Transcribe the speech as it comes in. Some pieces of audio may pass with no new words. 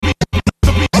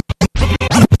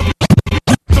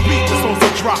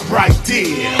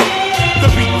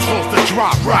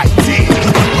drop right there.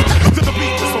 To the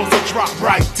beat was supposed to drop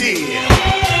right there.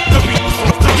 The beat was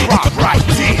supposed to drop right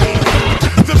there.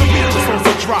 To the beat was supposed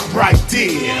to drop right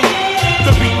there.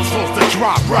 The beat was supposed to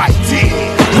drop right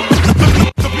there.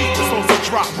 The beat was supposed to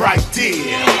drop right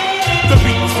there. The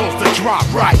beat was supposed to drop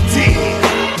right there.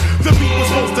 The beat was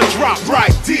supposed to drop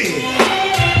right there.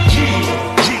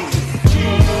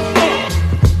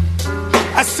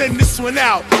 I send this one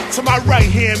out to my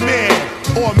right-hand man,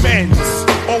 or men's,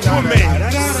 or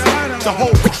women's, the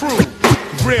whole crew,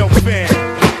 real fan.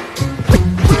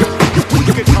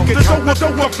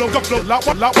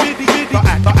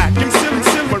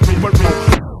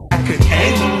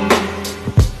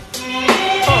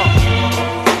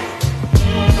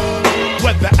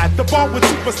 Whether at the bar with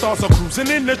superstars or cruising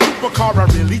in the trooper car, I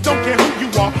really don't care who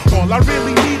you are. All I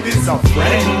really need is a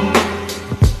friend.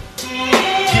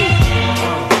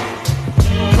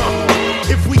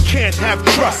 If we can't have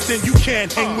trust, then you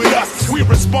can't hang with us. We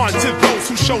respond to those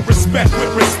who show respect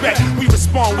with respect. We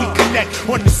respond, we connect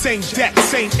on the same deck,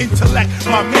 same intellect.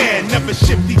 My man, never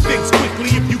shifty things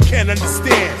quickly if you can't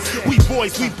understand. We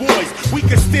boys, we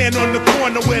can stand on the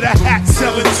corner with a hat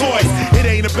selling toys. It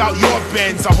ain't about your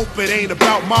Benz, I hope it ain't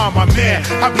about mine, my man.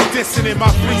 I be dissing in my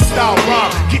freestyle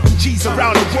rhyme, getting G's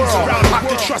around the world. I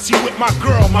can trust you with my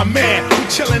girl, my man. We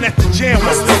chilling at the jam,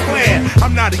 what's the plan?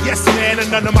 I'm not a yes man, and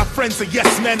none of my friends are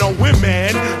yes men or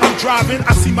women. I'm driving,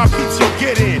 I see my beats, you'll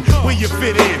get in where you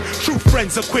fit in. True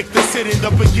friends are quick to sit in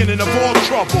the beginning of all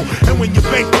trouble. And when your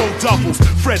bankroll doubles,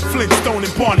 Fred Flintstone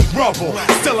and Barney Rubble.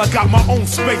 Still I got my own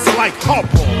space like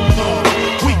Hubble.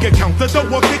 We can count the dough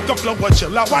or kick the flow or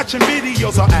chill out watching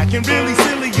videos or acting really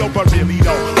silly, yo, but really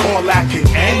though, all I can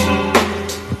end.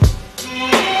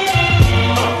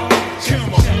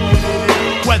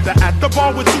 Whether at the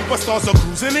bar with superstars or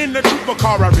cruising in the trooper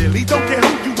car, I really don't care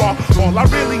who you are. All I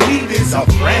really need is a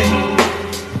friend.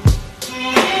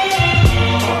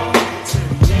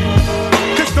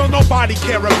 Don't nobody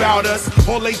care about us,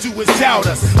 all they do is doubt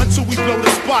us. Until we blow the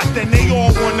spot, then they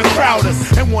all wanna crowd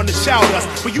us and wanna shout us.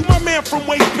 But you my man from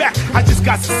way back, I just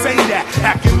got to say that.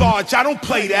 Acting large, I don't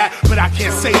play that, but I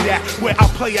can't say that. Where I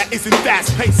play at isn't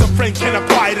fast paced. A friend can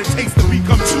acquire the taste to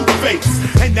become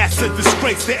two-faced, and that's a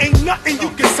disgrace. There ain't nothing you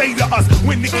can say to us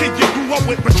when the kid you grew up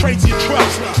with betrays your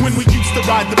trust. When we used to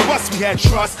ride the bus, we had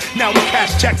trust. Now we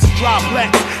cash checks and drive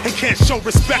Lex and can't show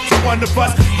respect to one of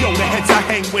us. Yo, the heads I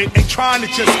hang with ain't trying to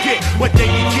just get what they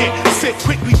can get. Sit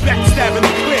quickly backstabbing the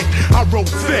click. I roll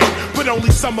thick, but only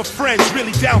some of friends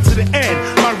really down to the end.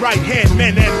 My right hand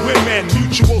men and women,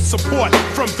 mutual support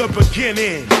from the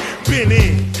beginning. Been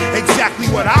in exactly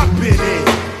what I've been in.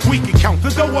 We can count the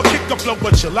dough or kick the flow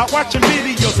or chill out watching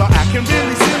videos or acting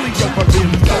really silly, yo, but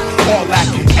really though, all I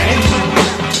can end.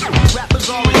 Rappers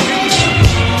already.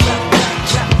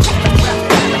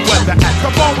 Whether at the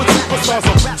bar with superstars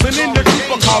or cruising in the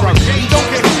trooper car, I really don't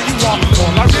care who you are.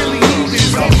 All I really need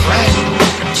is a friend.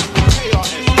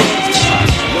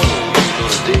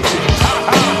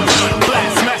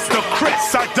 Blastmaster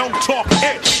Chris, I don't talk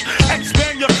itch.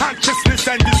 Expand your consciousness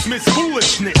and dismiss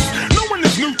foolishness. No one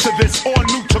is new to this or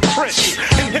new to Chris.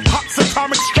 In hip-hop's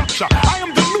atomic structure, I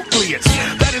am the nucleus.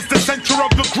 That is the center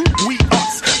of the group, we,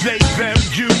 us. They, them,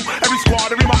 you, every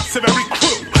squad, every moss of every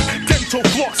crew. Dental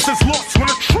floss is lost when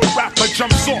a true rapper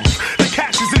jumps off. The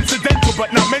cash is incidental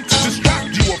but not meant to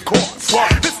distract you, of course.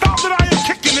 The style that I am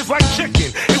kicking is like chicken.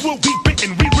 It will be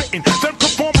bitten, rewritten, then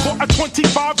performed for a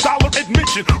 $25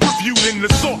 admission, reviewed in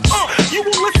the source. You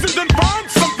will listen then find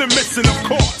something missing, of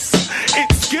course.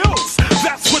 It's skills,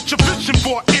 that's what you're fishing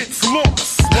for, it's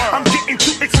loss. I'm getting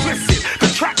too explicit, the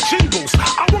track jingles.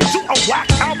 I won't do a whack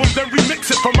album then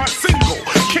remix it for my single.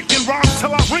 Kicking rhymes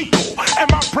till I wrinkle, and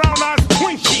my brown eyes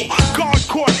twinkle.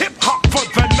 Hardcore hip-hop for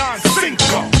the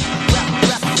non-single.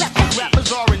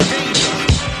 Rappers are in danger.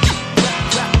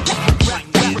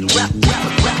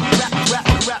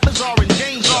 Rappers are in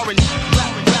danger.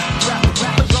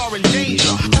 Rappers are in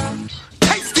danger.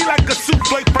 Tasty like a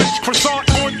souffle French croissant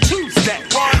on Tuesday.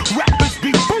 Rappers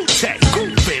be bootleg,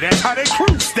 goofy, that's how they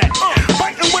cruise that.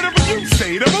 Fighting whatever you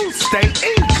say, the moves stay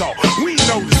ego. We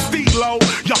know the stilo,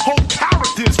 your whole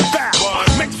character's foul.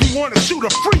 Makes me wanna shoot a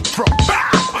free throw. Bow!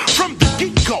 From the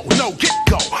get-go, no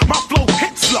get-go. My flow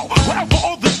hits slow. Wherever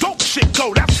all the dope shit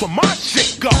go, that's where my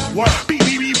shit go.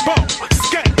 BBB-bo,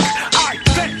 skank, I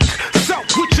think. Self,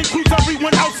 which includes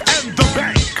everyone else and the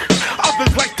bank.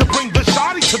 Others like to bring the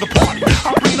shoddy to the party.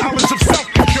 I bring knowledge of self,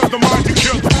 you cure the mind, you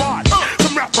cure the body.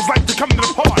 Some rappers like to come to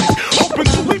the party, hoping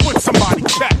to leave with somebody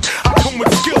check. I come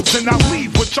with skills and I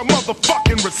leave with your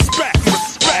motherfucking respect.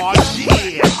 Respect, oh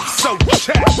yeah, so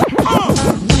check.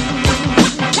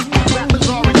 Rappers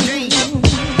are in danger.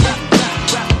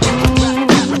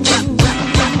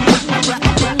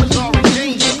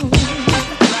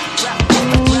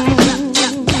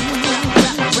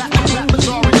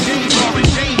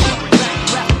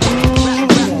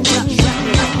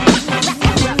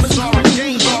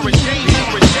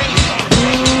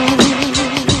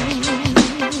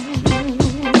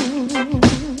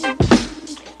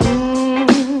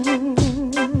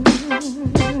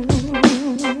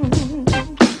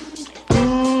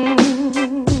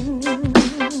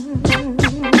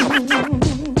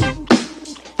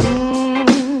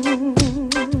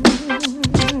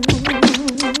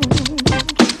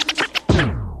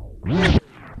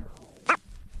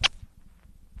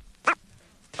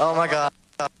 Oh my God.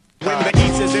 When the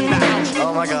East is in the house.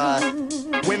 Oh my God.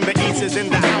 When the East is in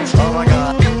the house. Oh my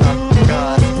God.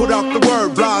 Put out the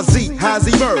word, blase has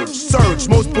emerged. Surge,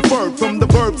 most preferred from the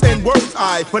verbs and words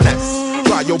I finesse.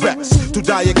 Try your best to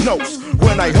diagnose.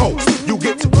 When I host, you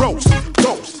get to roast,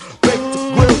 toast, baked,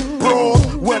 grilled,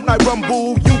 broad. When I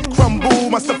rumble, you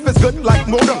crumble. My stuff is good like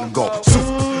Morongo.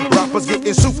 Soup, rappers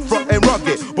getting soup front and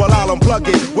rugged. While I'll unplug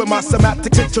it with my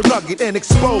semantics into nugget and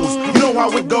expose. You know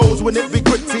how it goes when it be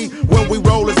gritty. When we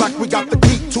roll, it's like we got the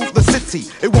key to the city.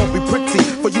 It won't be pretty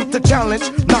for you to challenge,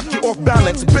 knock you off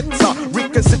balance. Bitter,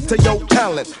 reconsider your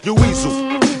talent. You weasel,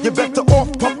 you're better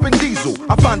off pumping diesel.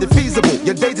 I find it feasible.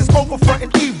 Your days is over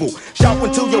fronting evil.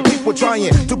 Shouting to your people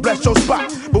trying to bless your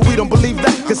spot. But we don't believe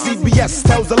that, cause CBS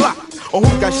tells a lot on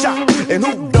who got shot and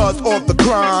who does all the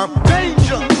crime.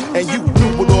 Danger! And you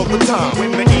knew it all the time.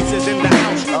 When the East is in the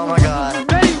house. Oh my God.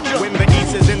 Danger! When the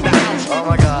East is in the house. Oh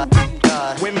my God.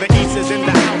 When the East is in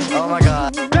the house. Oh my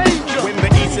God. Danger! When the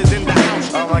East is in the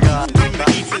house. Oh my God. When the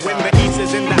East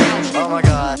is in the house. Oh my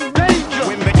God. Danger!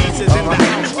 When the East is in the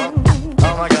house.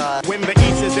 Oh my God. When the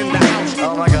East is in the house.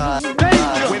 Oh my God.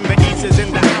 Danger! When the East is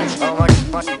in the house. Oh my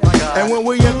God. And when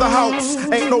we in the house,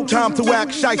 ain't no time to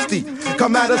act shiesty.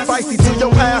 Come at us feisty to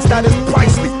your ass, that is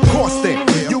pricey. Costing,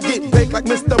 you get baked like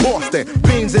Mr. Boston.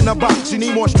 Beans in a box, you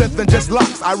need more strength than just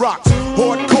locks. I rocks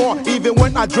hardcore, even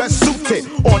when I dress suited.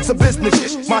 On some business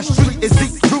shit, my street is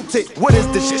deep rooted. What is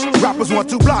this shit? Rappers want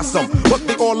to blossom, but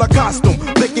they all a costume.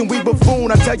 Thinking we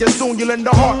buffoon, I tell you soon you'll learn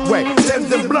the hard way.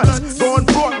 Thames and blunts, going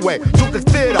Broadway to the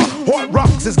theater. Hard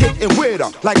rocks is getting weirder,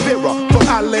 like Vera. From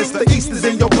Alice, the East is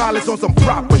in your palace on some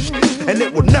proper shit. And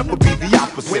it will never be the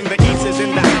opposite. When the East is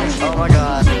in the house. Oh my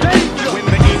God. Danger! When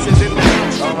the East is in the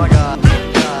house. Oh my God.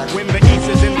 When the East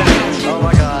is in the house. Oh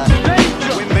my God.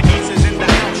 Danger! When the East is in the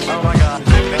house. Oh my God.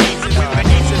 When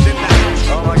the East is in the house.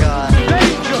 Oh my God.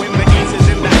 Danger! When the East is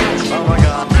in the house. Oh my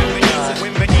God.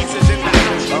 When the East is in the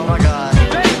house. Oh my God.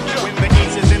 Danger! When the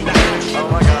East is in the house. Oh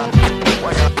my God. Oh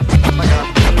my God. Oh my God.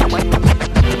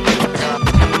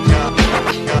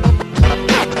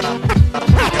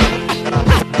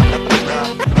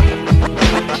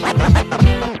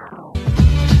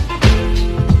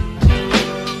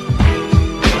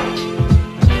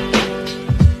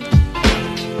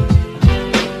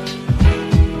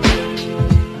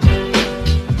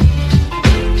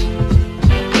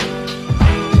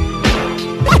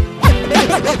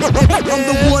 I'm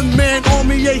the one-man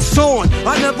army on.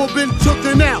 I never been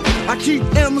tooken out. I keep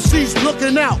MCs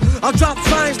looking out. I drop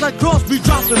signs like Crosby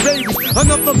dropping babies.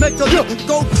 Enough to make a look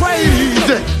go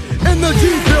crazy. In the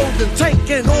G building,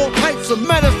 taking all types of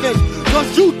medicine.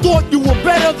 Cause you thought you were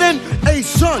better than a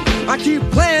son. I keep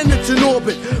planets in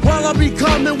orbit while I be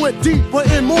coming with deeper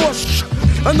and more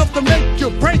enough to make you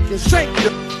break and shake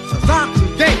you. I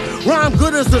create rhyme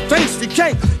good as a tasty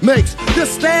cake makes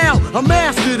this style I'm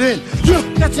mastered in. You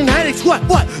catching headaches, what?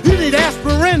 You need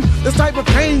aspirin? This type of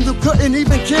pain you couldn't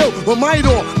even kill with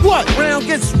Midor. What? Round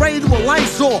gets sprayed with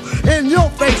Lysol in your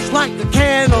face like a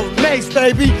can of mace,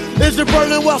 baby. Is it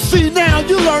burning? Well, see now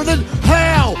you learning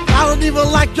how. I don't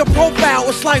even like your profile.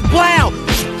 It's like wow.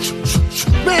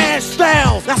 Mad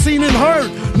styles I seen and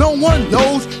heard. No one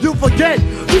knows. You forget.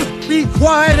 Just be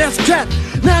quiet as kept.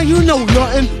 Now you know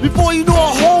nothing before you know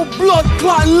a whole blood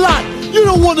clot lot. You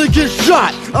don't wanna get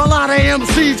shot. A lot of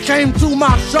MCs came to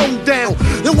my showdown.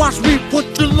 They watch me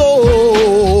put the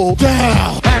low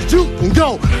down. As you can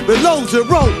go below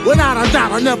zero, without a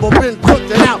doubt, I never been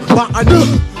cooking out by a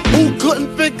nigga who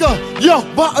couldn't figure, yo,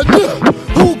 by a nigga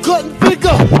who couldn't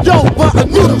figure, yo, by a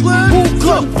nigga who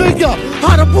couldn't figure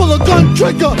how to pull a gun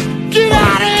trigger. Get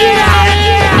out of here! Get out of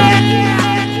here!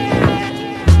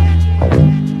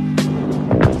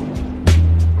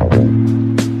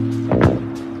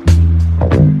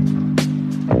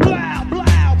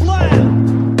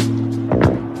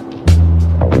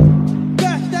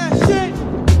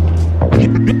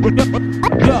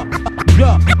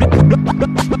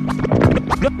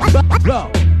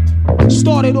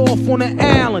 Started off on the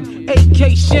island,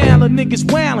 AK shallin', niggas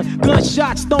wildin',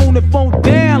 gunshots thrown and phone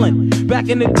dialing. Back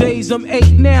in the days, I'm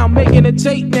 8 now, making a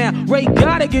tape now. Ray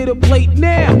gotta get a plate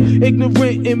now.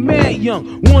 Ignorant and mad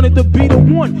young, wanted to be the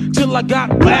one till I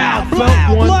got loud,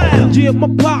 felt one. Yeah, my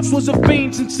pops was a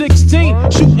fiend since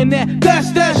 16, shooting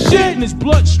that's that shit in his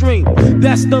bloodstream.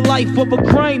 That's the life of a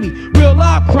crimey, real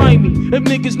life crimey. If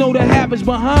niggas know the habits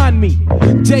behind me.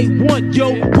 Day one,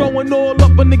 yo, growing all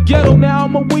up in the ghetto. Now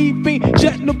I'm a weed fiend,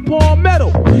 jetting the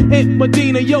palmetto. In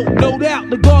Medina, yo, no doubt,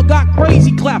 the guard got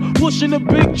crazy clout, pushing a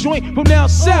big joint from down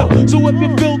south. So if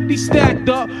you're filthy stacked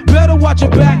up, better watch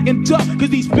your back and duck, cause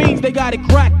these fiends, they got it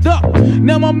cracked up.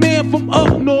 Now my man from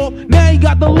up north, now he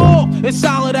got the law, and as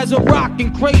solid as a rock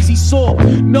and crazy saw.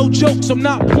 No jokes, I'm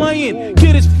not playing.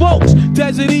 Kid is folks,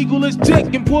 Desert Eagle is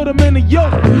dick and put him in a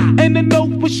yoke. And the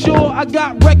note for sure, I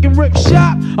got wreck and rip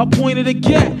shot. I pointed a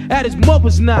gat at his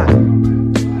mother's knot.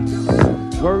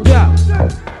 Word out.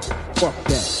 Fuck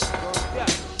that.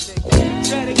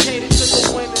 Dedicated to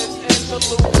the winners and the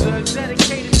losers.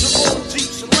 Dedicated to all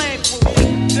Jeeps and Land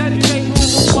Cruisers. Dedicated to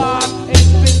the 5 and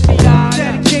 50 eyes.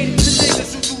 Dedicated to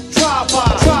niggas who do drive-by.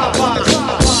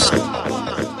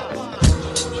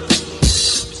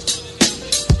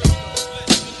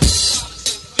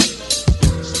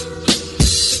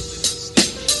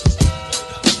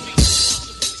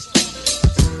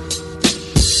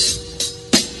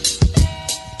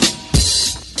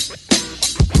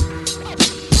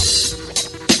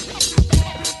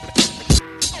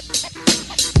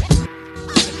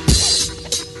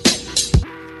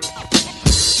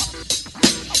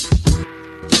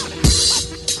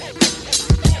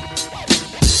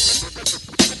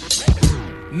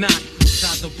 Knock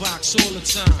out the box all the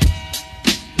time.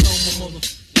 No more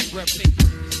motherfucking repping.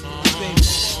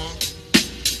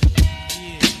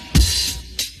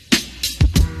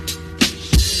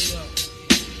 Yeah.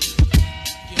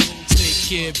 Take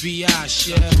care, B.I.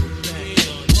 Chef.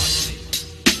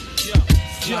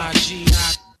 Fly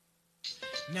G.I.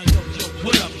 Now yo,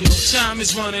 what up, yo? Time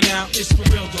is running out, it's for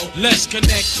real though. Let's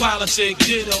connect, politic,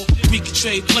 ditto. We can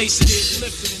trade places, get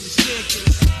lifted in the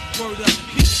staircase. Word up,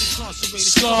 peace incarcerated.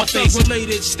 Scarface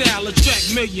related style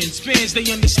attract millions. Fans,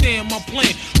 they understand my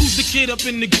plan. Who's the kid up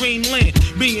in the green land?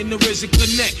 Me and the RZA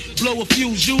connect. Blow a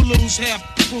fuse, you lose half.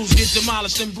 Crews get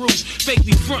demolished and bruised. Fake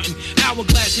me frontin'.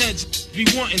 Hourglass heads be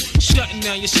wantin'. Shutting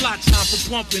down your slot time for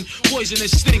pumping.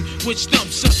 Poisonous sting, which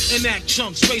thumps up and act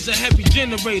chunks. Raise a heavy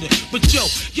generator. But yo,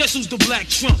 guess who's the black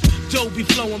trump? Dough be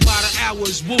flowing by the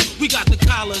hours. Woo, we got the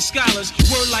collars, scholars.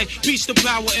 Word like peace to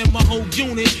power in my whole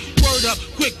unit. Word up,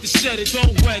 quick to set it,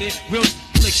 don't wet it. Real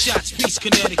flick shots, peace,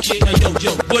 Connecticut. Now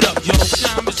yo, what up, yo?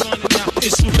 Time is running out,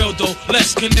 it's for real though.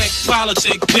 Let's connect,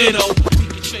 politic, ditto. We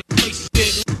can trade places,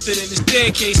 get lifted in the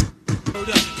staircase. Word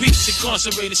up, peace,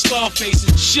 incarcerated,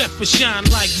 Scarfaces. Chef for shine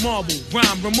like marble,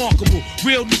 rhyme remarkable.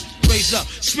 Real raise up,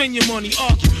 spend your money,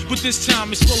 argue. But this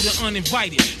time it's for the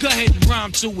uninvited. Go ahead and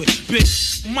rhyme to it,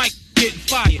 bitch. Mike getting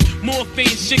fired. Morphine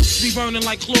chicks be burning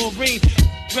like chlorine.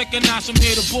 Recognize I'm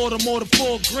here to Baltimore to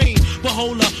Fort Green. But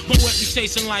hold up, my wet be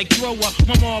tasting like thrower.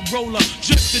 My mom roller,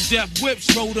 drip to death,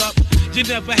 whips rolled up. You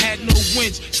never had no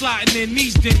wins, sliding in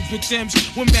these dens with Timbs.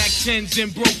 With Mac 10s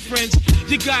and broke friends.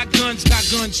 You got guns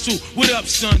too. What up,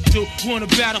 son, do? Wanna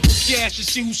battle for cash and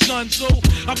see who's son too?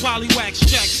 I probably wax,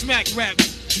 track, smack, rap,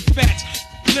 facts,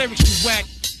 lyrics you whack.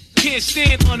 Can't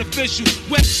stand unofficial,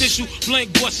 wet tissue,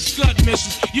 blank busts, scud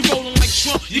missiles. You rolling like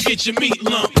Trump, you get your meat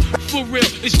lump. For real,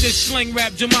 it's just slang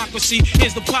rap democracy.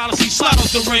 Here's the policy, slide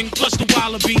off the ring, plus the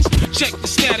wallabies. Check the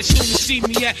status, soon to see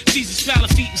me at Caesar's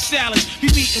Palace eating salads. Be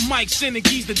meeting Mike, sending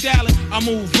keys to Dallas. I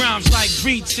move rhymes like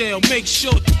retail, make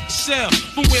sure sell.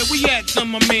 From where we at, till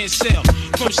my man sell.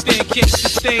 From staircase to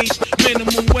stage,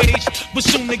 minimum wage. But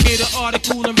soon to get an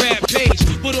article and rap page.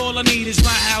 But all I need is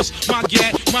my house, my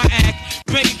gat, my act.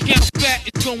 Bank account fat,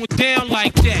 it's going down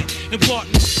like that.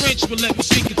 Important French, but let me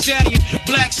speak Italian.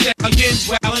 Black stallions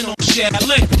wildin' on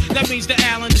Shaolin. That means the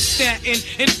Allen, the Staten,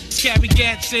 and carry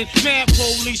gats in. Mad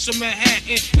police from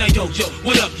Manhattan. Now yo,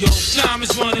 what up, yo? Time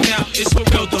is running out, it's for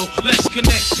real though. Let's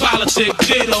connect, politic,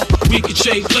 ditto. We can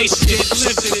trade places, get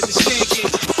lifted in the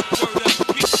staircase. Word up,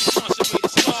 peace,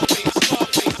 incarcerated, Scarface, Scarface,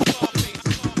 Scarface,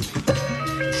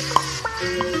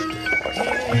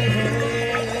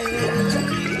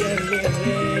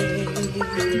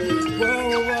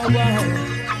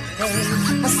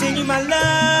 I send you my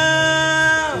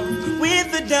love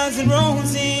with a dozen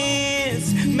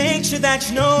roses. Make sure that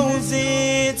you knows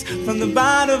it from the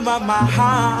bottom of my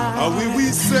heart. We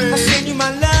say I send you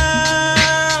my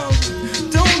love.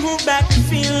 Don't hold back the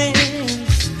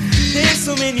feelings. There's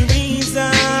so many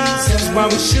reasons why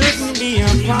we shouldn't be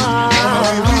apart.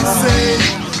 we say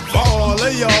for all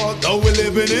of y'all, though we're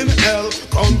living in hell,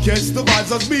 come catch the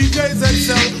vibes as BJ's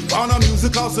excel. On a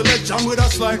musical selection with a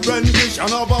slight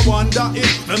rendition of a wonder hit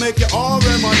to make you all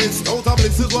reminisce. Total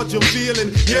bliss is what you're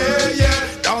feeling. Yeah,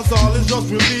 dancehall is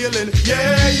just revealing.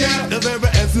 Yeah, the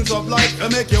very essence of life to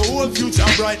make your whole future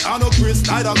bright. I know Chris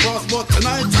night across, but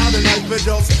tonight and the night we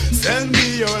just send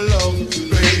me your love,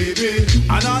 baby,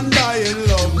 an undying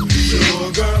love.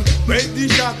 Sugar, break the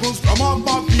shackles from off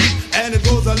my feet, and it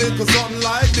goes a little something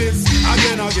like this.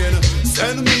 Again,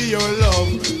 send me your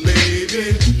love,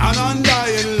 baby, an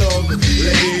undying love.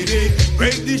 Lady,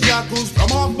 break the shackles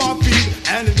from off my feet,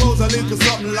 and it goes a little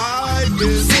something like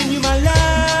this. Send you my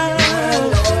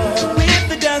love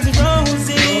with a dozen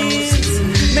roses.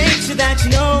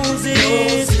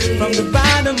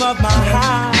 of my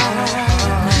heart.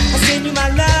 I send you my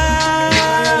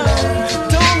love.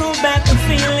 Don't hold back the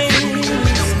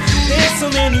feelings. There's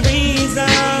so many reasons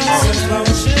why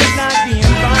we should not be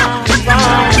involved.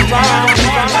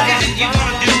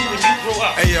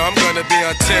 Hey yo, I'm gonna be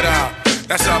on TikTok.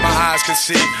 That's all my eyes can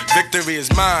see. Victory is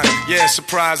mine, yeah,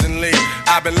 surprisingly.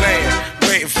 I've been laying,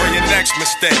 waiting for your next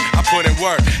mistake. I put in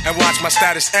work and watch my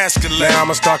status escalate. Now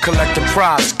I'ma start collecting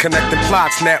props, connecting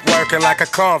plots, networking like a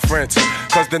conference.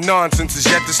 Cause the nonsense is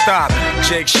yet to stop.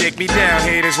 Shake me down,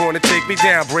 haters wanna take me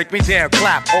down, break me down,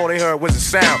 clap. All they heard was a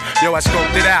sound. Yo, I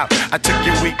scoped it out. I took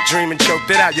your weak dream and choked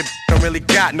it out. You don't really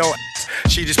got no ass.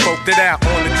 She just poked it out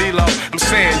on the D-Lo. I'm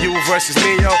saying you versus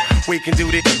me, yo. We can do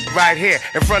this right here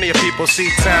in front of your people. See,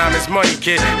 time is money,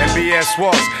 kid, and BS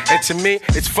walks. And to me,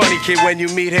 it's funny, kid, when you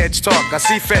meet heads talk. I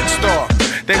see feds talk.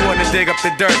 They wanna dig up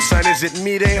the dirt, son. Is it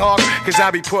me they hawk? Cause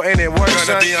I be putting in work,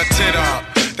 son. Gonna be on TikTok.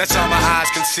 That's all my eyes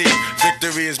can see.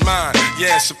 Victory is mine,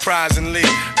 yeah, surprisingly.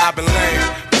 I've been laying,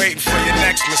 waiting for your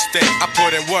next mistake. I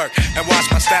put in work and watch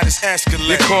my status escalate.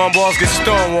 Your cornballs get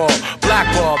stonewalled,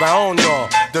 blackballed, I own y'all.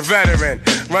 The veteran,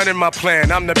 running my plan,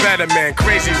 I'm the better man.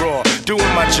 Crazy raw,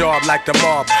 doing my job like the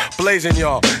mob. Blazing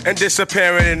y'all, and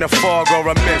disappearing in the fog or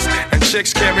a mist. And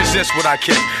chicks can't resist what I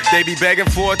kick. They be begging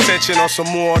for attention or some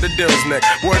more of the deals, Nick.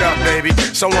 Word up, baby,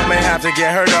 someone may have to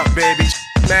get hurt up, baby.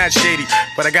 Mad shady,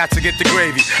 but I got to get the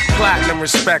gravy. Platinum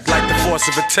respect like the force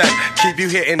of a tech. Keep you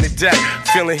hitting the deck,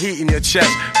 feeling heat in your chest.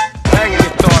 Banging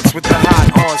your thoughts with the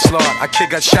hot onslaught. I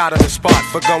kick a shot on the spot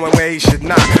for going where he should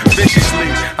not. Viciously,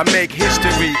 I make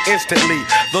history instantly.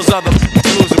 Those other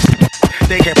losers,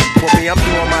 they can't with me. I'm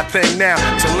doing my thing now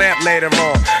to lamp later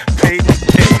on. Paid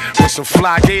with some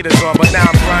fly gators on, but now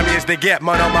I'm grimy as they get.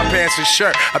 Mud on my pants and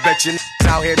shirt. I bet you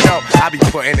out here know I be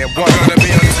putting in work. I'm gonna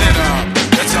be on TikTok.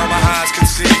 That's all my eyes can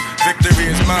see. Victory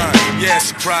is mine, yeah,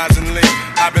 surprisingly.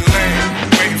 I've been laying,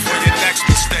 waiting for your next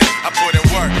mistake. I put in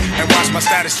work and watch my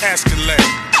status escalate.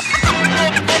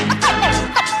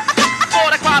 For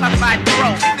the qualified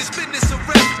pro in this business of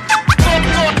rap. For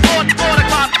the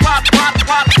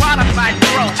qualified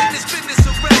pro in this business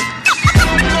of rap.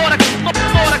 For the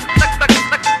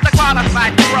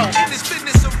qualified pro in this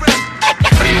business of rap.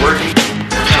 Are you working?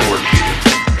 What kind of work do you do?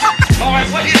 Alright,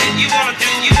 what is it you wanna do?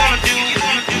 You wanna do?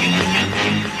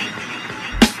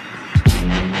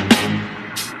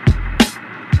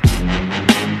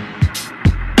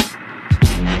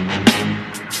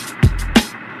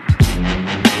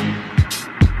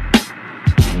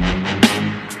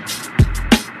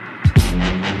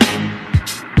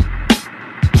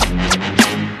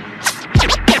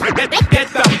 Get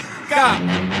the f*** up.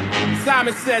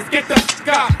 Simon says, get the f***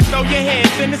 up. Throw your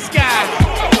hands in the sky.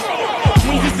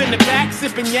 Weezy's in the back,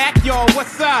 sipping yak, yo,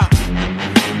 what's up?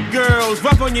 Girls,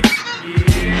 rub on your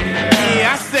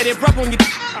yeah, I said it, rub on your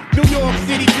New York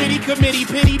City, gritty committee,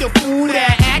 pity the fool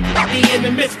that act me in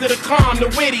the midst of the calm, the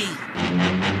witty.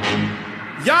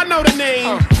 Y'all know the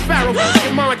name. Pharaoh,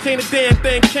 your mama ain't a damn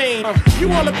thing changed.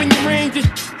 You all up in your range, just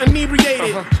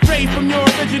inebriated. Straight from your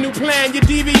original plan, you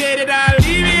deviated. I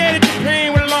alleviated your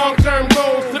pain with long-term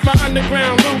goals. Slip my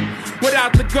underground loop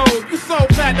without the gold. You sold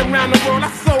platinum around the world, I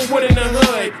sold wood in the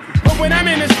hood. But when I'm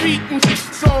in the street,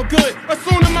 it's all good.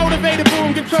 Assume the motivated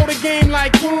boom, control the game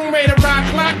like Tomb Raider, rock,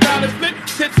 clock, dollars flip,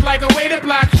 tips like a way to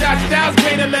block shots. Styles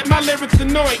greater, let my lyrics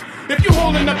annoy. If you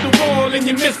holding up the wall and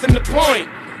you're missing the point.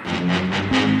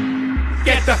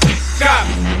 Get the f*** up.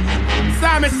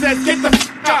 Simon says, get the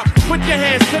f*** up. Put your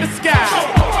hands to the sky.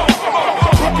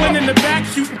 Brooklyn in the back,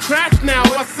 shooting crash now.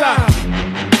 What's up?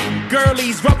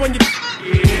 Girlies, rub on your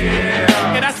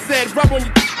yeah. And I said, rub on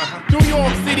your New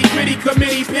York City, gritty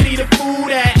committee, pity the fool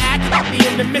that act me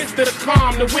in the midst of the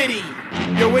calm, the witty.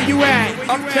 Yo, where you at?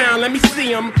 Uptown, let me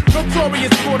see 'em.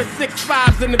 Notorious for the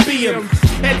 6'5s and the BMs.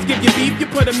 Heads give you beef, you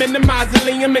put 'em in the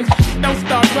mausoleum. And don't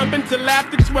start jumping till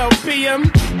after 12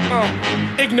 p.m.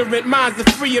 Ignorant minds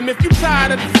are free 'em. If you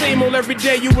tired of the same old every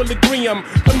day, you will agree 'em.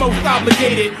 The most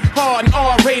obligated, hard and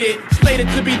R-rated. Slated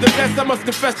to be the best, I must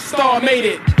confess the star made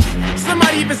it.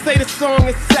 Somebody even say the song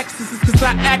is sexist, cause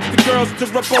I ask the girls to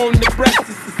rub on the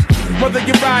breasts. Whether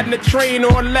you're riding a train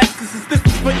or a Lexus, this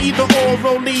is for either or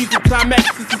rollies or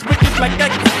Timexes. It's wicked like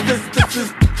Exorcist, this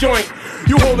is the joint.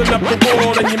 You holding up the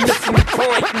wall and you're missing the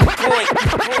point.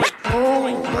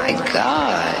 Oh my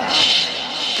gosh,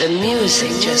 the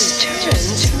music just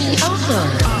turns me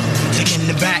on. In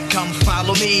the back, come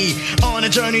follow me on a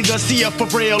journey to see a for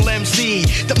real MC.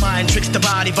 The mind tricks the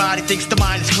body, body thinks the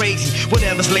mind is crazy.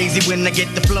 Whatever's lazy when I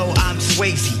get the flow, I'm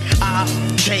Swayze. I'll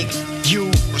take you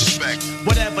respect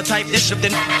whatever type issue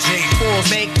then J4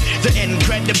 make the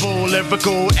incredible,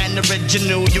 lyrical and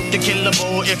original. You can kill a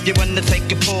bull if you wanna take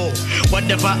a pull.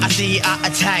 Whatever I see, I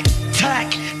attack.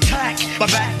 Tack. My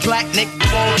back black, Nick,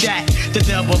 all that. The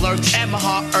devil lurks and my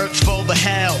heart hurts for the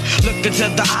hell. Look into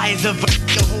the eyes of a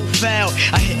who fell.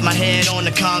 I hit my head on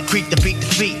the concrete to beat the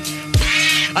feet.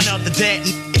 Another dead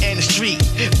in the street.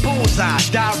 Bullseye,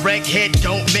 direct hit,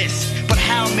 don't miss. But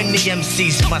how many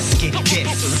MCs must get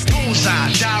this?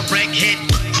 Bullseye, direct hit.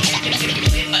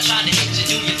 If I try to hit you,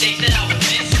 do you think that I would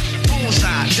miss?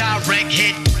 Bullseye, direct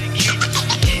hit.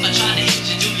 If I try to hit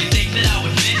you, do you think that I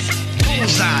would miss?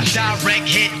 Bullseye, direct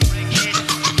hit.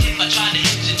 If I try to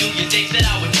hit you, do you think that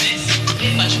I would miss?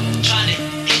 If I try to hit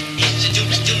you, do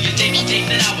you think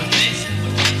that I would miss?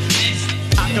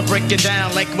 I can break it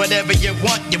down like whatever you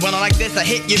want. You want it like this, I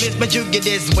hit you miss, but you get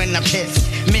this when I piss.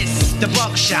 Miss the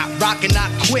buckshot, rockin'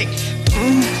 not quick.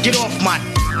 Get off my.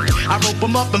 I rope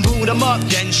 'em up and boot 'em up,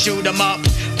 then shoot 'em up.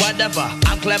 Whatever,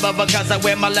 I'm clever because I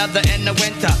wear my leather in the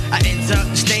winter. I enter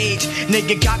the stage,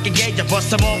 nigga cock and gauge, I bust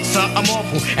some on something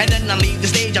awful. And then I leave the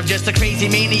stage, I'm just a crazy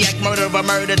maniac,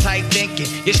 murder type thinking.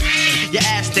 Your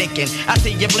ass thinking, I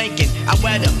see you blinking. I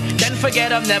wet him, then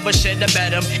forget him, never should have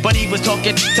bet him. But he was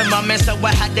talking to my man, so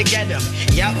I had to get him.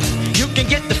 Yup, you can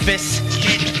get the fist.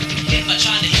 If I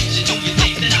try to hit you, do you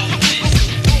think that I would miss?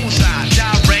 Bullseye,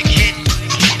 direct hit.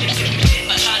 If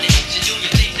I try to hit you, do you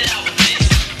think that I would miss?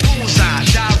 Bullseye,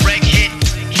 direct hit.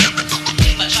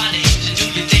 If I try to hit you, do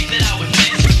you think that I would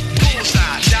miss?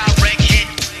 Bullseye, direct hit.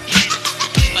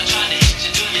 If I try to hit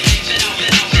you, do you think that I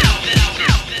would miss?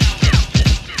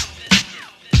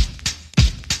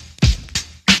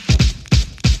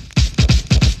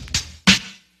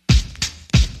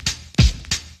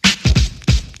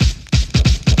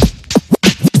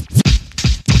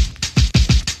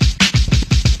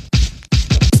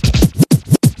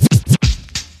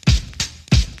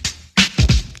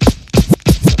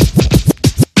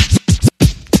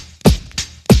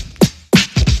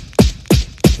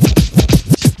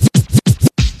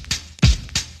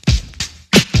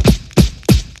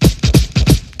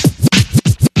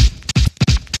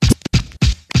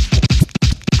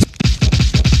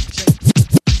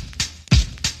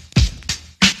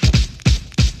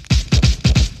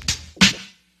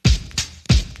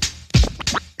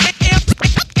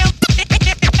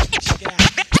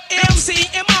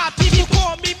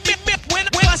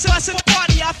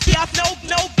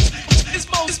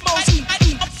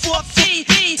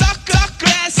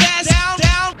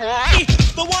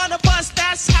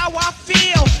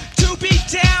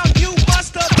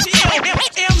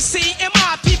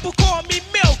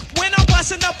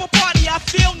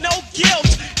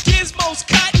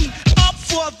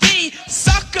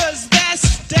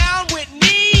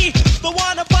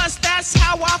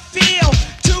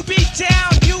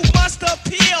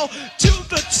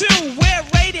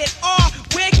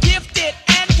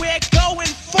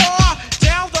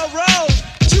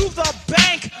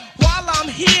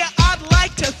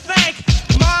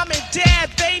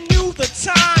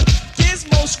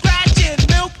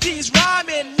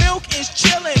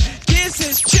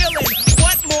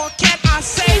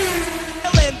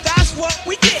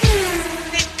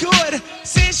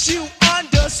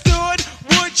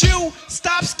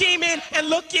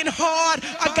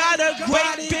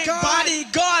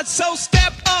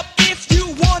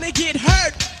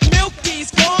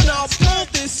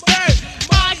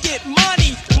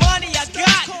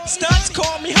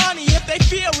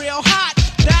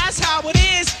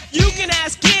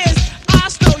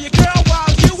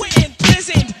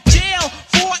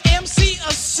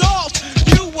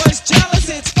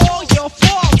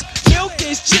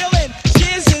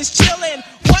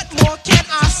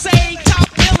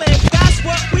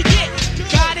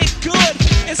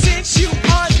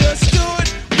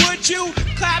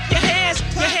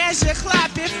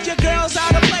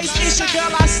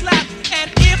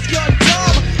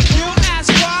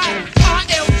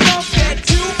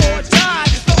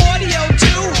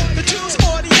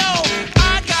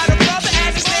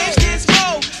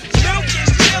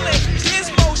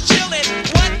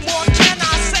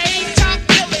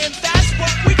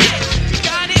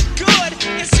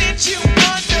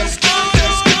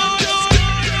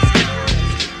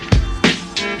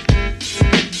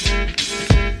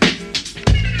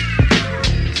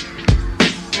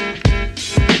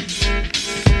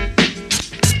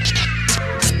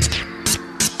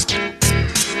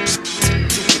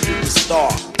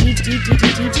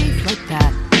 DJ Flip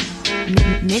That.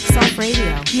 Mix Off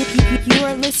Radio. You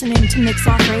are listening to Mix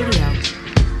Off Radio.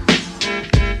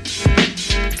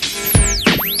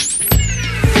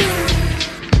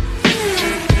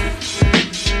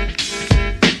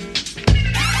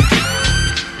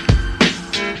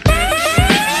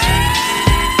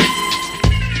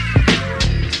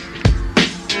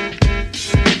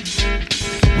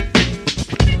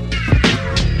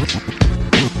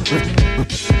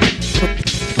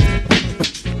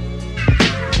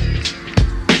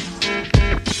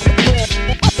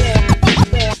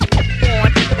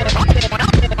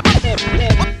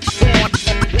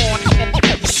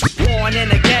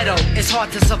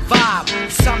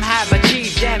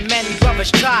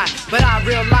 others try, but I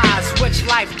realize which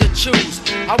life to choose.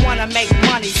 I wanna make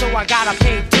money, so I gotta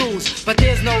pay dues. But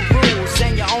there's no rules,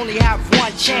 and you only have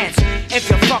one chance. If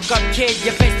you fuck up, kid,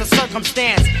 you face the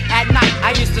circumstance. At night,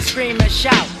 I used to scream and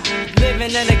shout,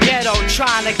 living in the ghetto,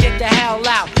 trying to get the hell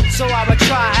out. So I would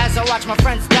try as I watch my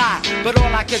friends die, but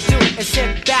all I could do is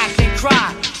sit back and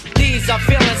cry. These are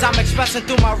feelings I'm expressing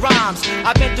through my rhymes.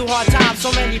 I've been through hard times,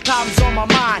 so many problems on my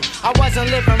mind. I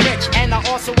wasn't living rich, and I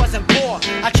also wasn't poor.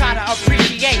 I try to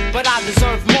appreciate, but I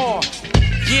deserve more.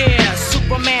 Yeah,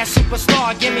 Superman,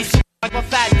 superstar, give me super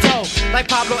fat dough, like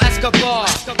Pablo Escobar.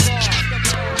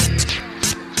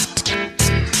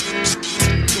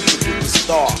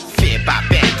 Superstar, feared by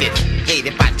bandits,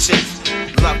 hated by chicks,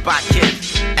 loved by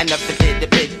kids, and never did a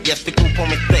bit. Yes, the group on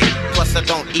me thick, plus I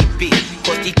don't eat beef.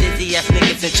 Cause these dizzy ass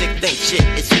niggas and chicks think shit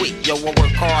is sweet. Yo, I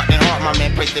work hard and hard, my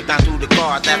man breaks it down through the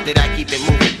cards. After that, keep it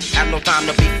moving. Have no time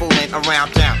to be fooling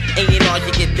around town. Ain't it all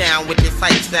you get down with this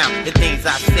hype sound? The things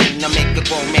I've seen, to make a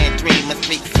grown man dream and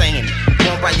speak saying,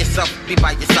 go by yourself, be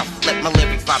by yourself, let my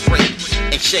lyrics vibrate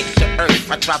and shake the earth.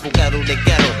 I travel ghetto to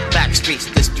ghetto, back streets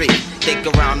to street, think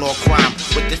around all crime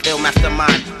with this ill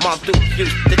mastermind. Mom Duke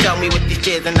used to tell me with these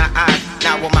tears in her eyes,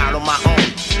 now I'm out on my own,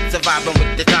 surviving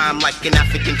with the time like an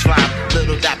African tribe.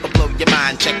 Little dapper blow your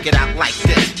mind, check it out like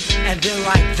this, and then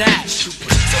like that. So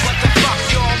what the fuck,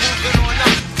 y'all moving on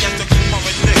up? Just to keep on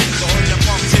with this, so hold your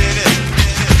pumps here this.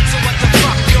 So what the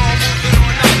fuck, y'all moving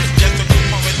on up? Just to keep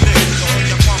on with this, so hold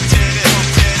your pumps here this.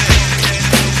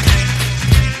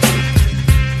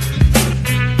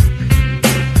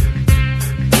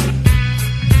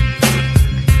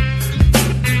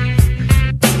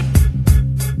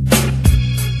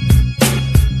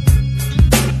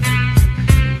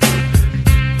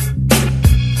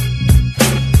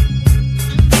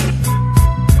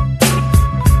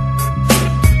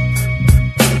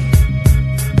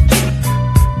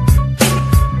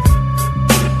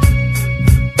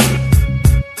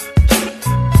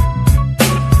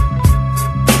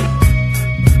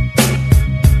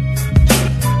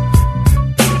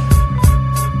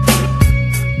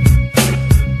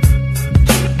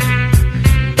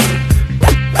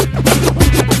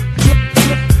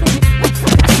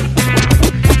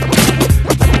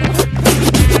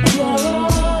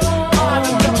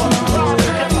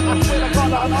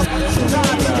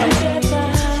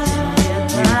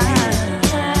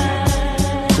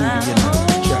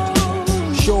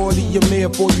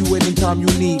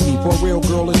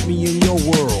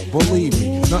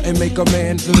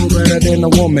 A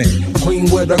woman, queen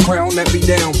with a crown that be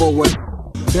down for what.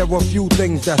 There are few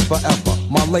things that's forever,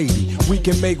 my lady. We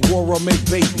can make war or make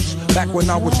babies. Back when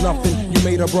I was nothing, you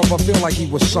made a brother feel like he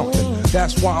was something.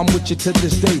 That's why I'm with you to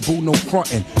this day, boo, no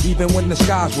frontin'. Even when the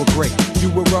skies were gray,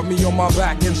 you would rub me on my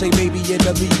back and say, baby,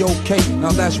 it'll be okay.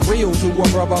 Now that's real to a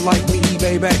brother like me,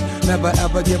 baby. Never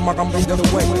ever give my umbrella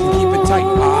away. Keep it tight,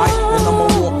 alright? And I'ma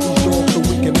walk these doors so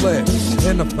we can live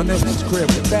in a Vanessa's crib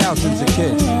with thousands of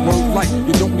kids. Word like,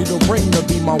 you don't need a ring to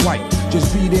be my wife.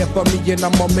 Just be there for me and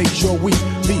I'ma make sure we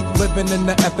be living in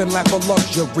the effing lap of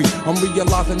luxury. I'm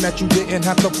realizing that you didn't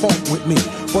have to funk with me,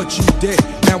 but you did.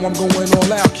 Now I'm going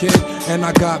all out, kid, and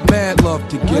I got mad love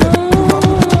to give.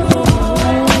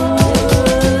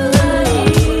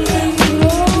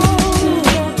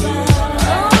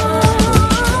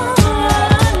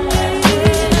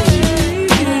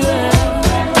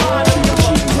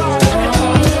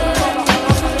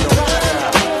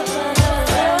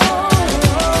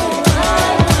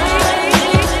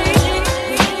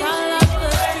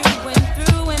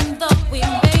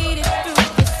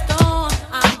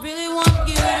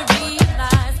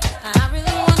 I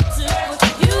really want to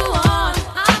put you on.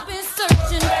 I've been so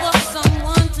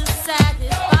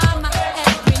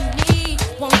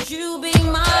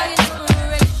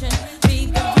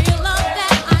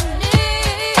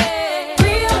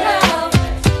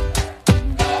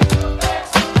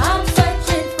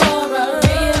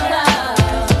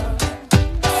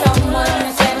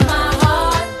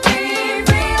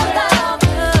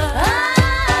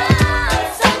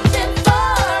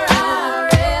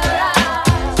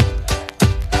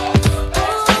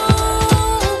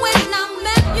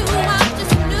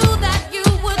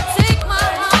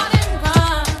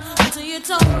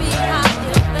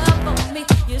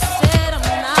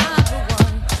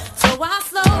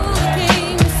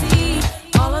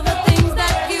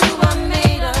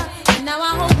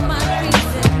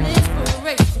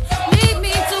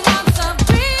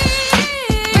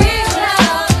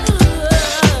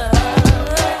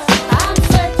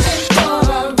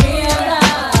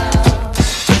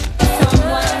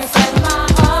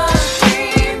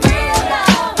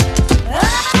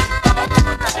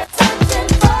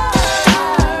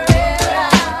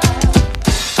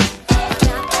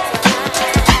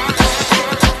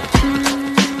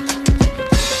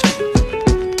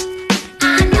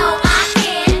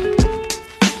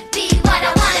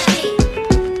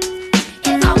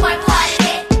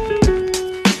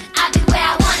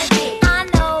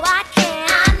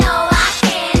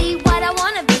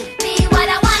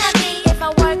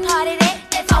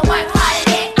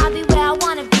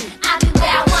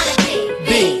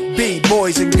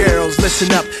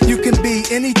listen up. You can be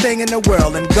anything in the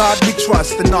world, and God we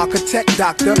trust. An architect,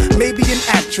 doctor, maybe an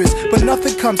actress, but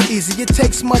nothing comes easy. It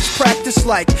takes much practice.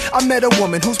 Like I met a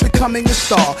woman who's becoming a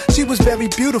star. She was very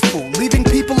beautiful, leaving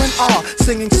people in awe.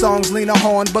 Singing songs Lena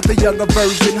Horne, but the younger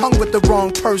version. Hung with the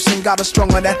wrong person, got her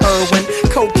strung on that heroin,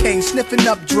 cocaine, sniffing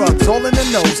up drugs, all in the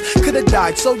nose. Could've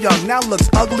died so young, now looks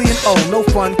ugly and old. No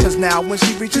fun, cause now when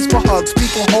she reaches for hugs,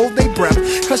 people hold their breath,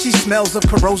 cause she smells of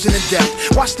corrosion and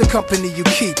death. Watch the company you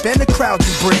keep and the crowd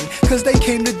you bring, cause they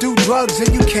came to do drugs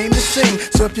and you came to sing.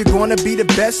 So if you're gonna be the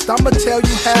best, I'ma tell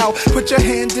you how. Put your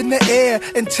hand in the air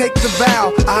and take the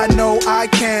vow. I know I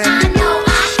can,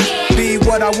 be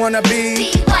what I wanna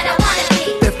be,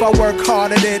 if I work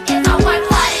hard at it,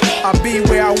 I'll be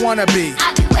where I wanna be.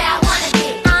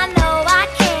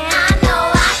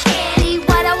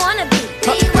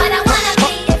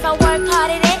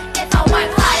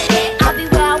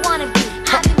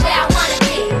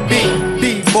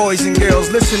 Boys and girls,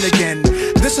 listen again.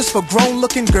 This is for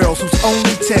grown-looking girls who's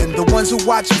only 10. The ones who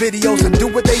watch videos and do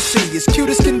what they see. As cute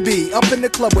as can be, up in the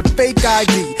club with fake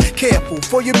ID. Careful,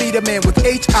 for you meet a man with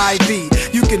HIV.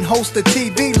 You can host a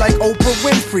TV like Oprah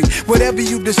Winfrey. Whatever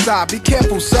you decide, be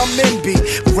careful, some men be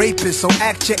rapists. So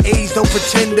act your age, don't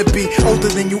pretend to be older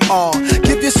than you are.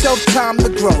 Give yourself time to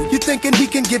grow. You're thinking he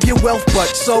can give you wealth, but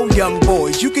so young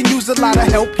boys, you can use a lot of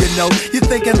help, you know. You're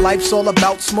thinking life's all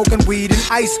about smoking weed and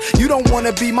ice. You don't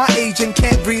wanna be my age and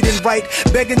can't read and write,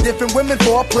 begging different women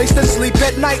for a place to sleep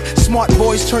at night. Smart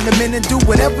boys turn them in and do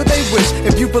whatever they wish.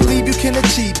 If you believe you can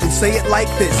achieve, then say it like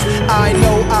this: I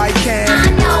know I can,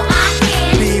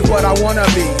 be what I wanna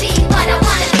be,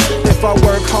 if I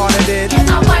work hard at it,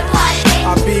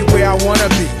 I'll be where I wanna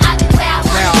be.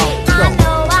 Now go.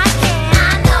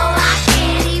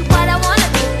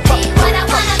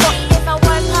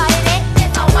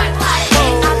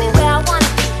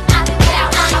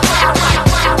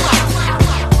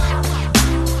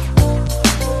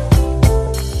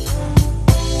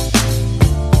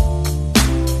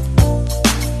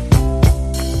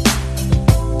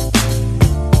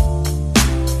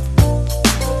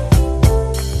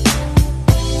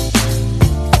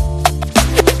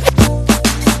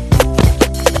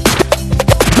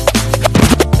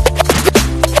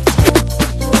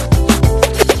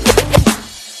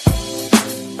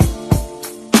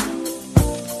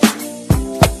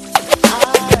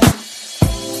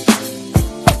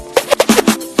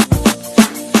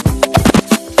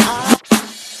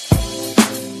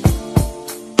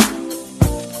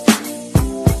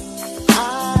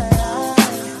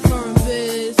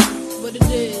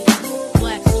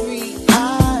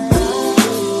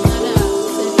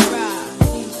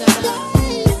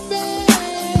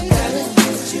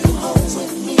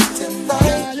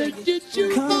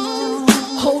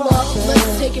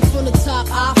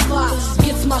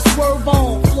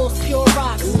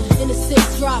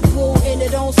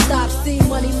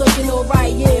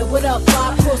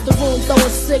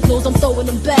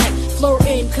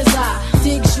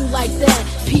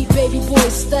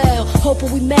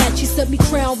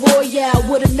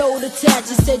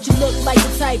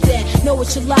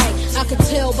 You like, I could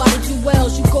tell by the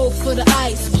jewels you go for the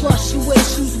ice. Plus you wear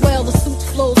shoes well, the suit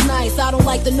flows nice. I don't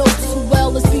like the notes too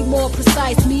well, let's be more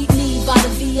precise. Meet me by the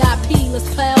VIP,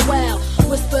 let's powwow.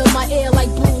 Whisper in my ear like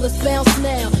blue, let's bounce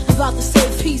now. I'm about to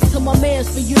say peace to my mans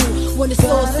for you. When it's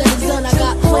all said and done, I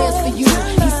got plans for you.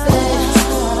 He said,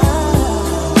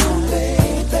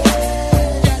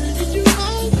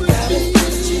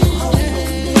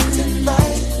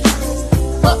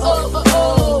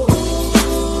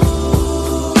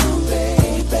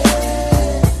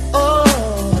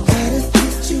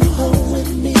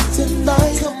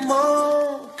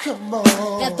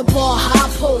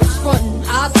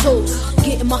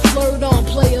 my flirt on,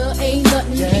 player, ain't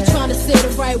nothing. He tryna say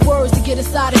the right words to get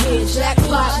us out of here.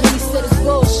 Jackpot when he said his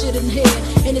bullshit in here.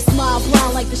 And his smile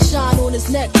blind like the shine on his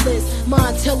necklace.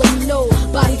 Mind telling me no,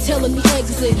 body telling me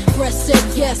exit. Breast said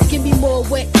yes, give me more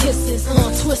wet kisses.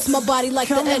 Twist my body like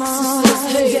the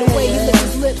exorcist. Hey, the way he licked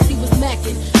his lips, he was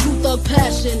macking. True thug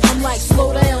passion, I'm like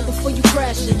slow down before you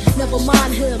crashing. Never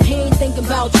mind him, he ain't thinking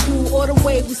about you or the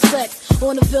way we sex.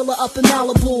 On a villa up in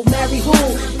Malibu, marry who?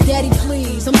 Daddy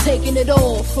please, I'm taking it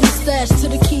all, from the stash to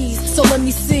the keys. So let me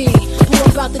see, who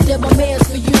I'm about to dead my mans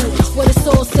for you. When it's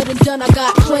all said and done, I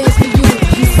got plans for you.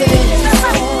 He said,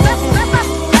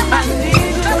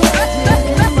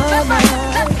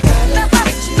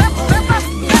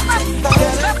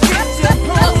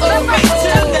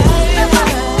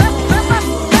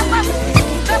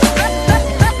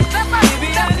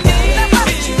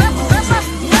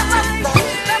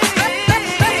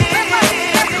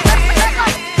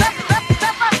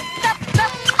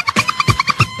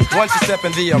 Once you step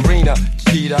in the arena,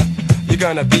 cheetah, you're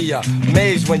gonna be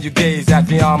amazed when you gaze at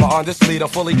the armor on this leader,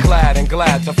 fully clad and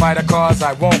glad to fight a cause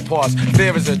I won't pause.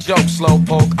 Fear is a joke, slow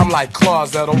poke, I'm like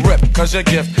claws that'll rip, cause your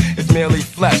gift is merely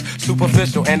flesh,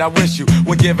 superficial, and I wish you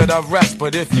would give it a rest.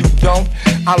 But if you don't,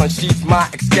 I'll unsheath my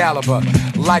Excalibur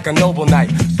like a noble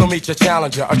knight. So meet your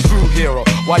challenger, a true hero,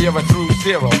 while you're a through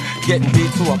zero, getting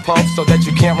beat to a pulp so that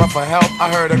you can't run for help. I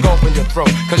heard a gulp in your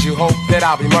throat, cause you hope that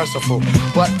I'll be merciful.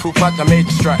 But poop out the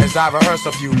maiden strut as I rehearse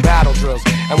a few battle drills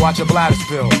and watch your bladder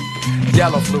spill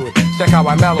yellow fluid. Check how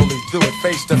I mellowly do it,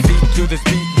 face to feet to this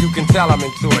beat. You can tell I'm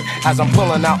into it as I'm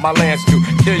pulling out my lance to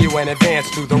kill you and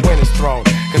advance to the winner's throne.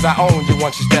 Cause I own you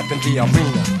once you step in the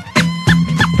arena.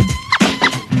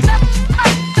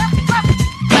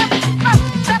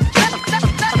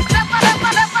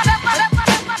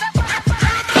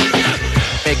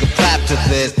 Make a clap to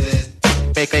this.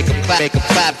 Make a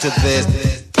clap to this.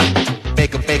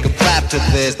 Make a clap to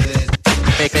this.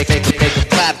 Make a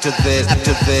clap to this.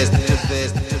 After this.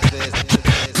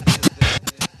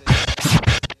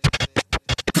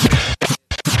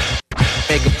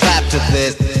 Make a clap to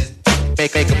this.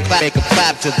 Make a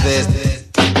clap to this.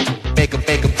 Make a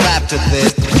clap to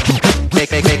this.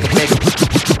 Make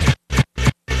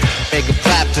a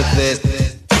clap to this.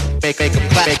 Make a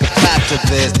clap to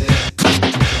this.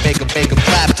 Make a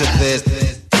clap to this.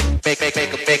 Make a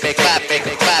clap, make a clap, make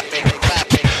a clap.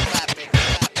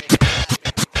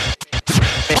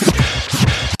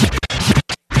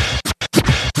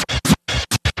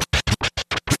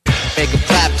 Make a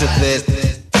clap to this.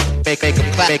 Make a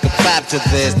clap to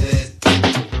this.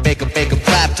 Make a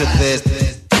clap to this.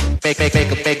 Make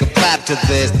a clap to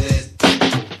this.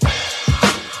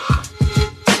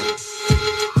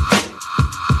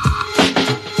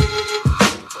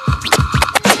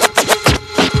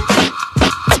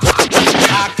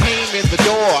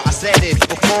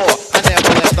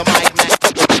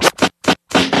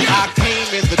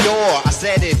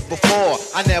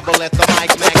 I never let the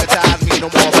mic magnetize me no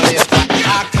more. But if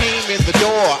I came in the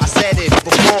door, I said it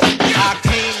before. I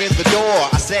came in the door,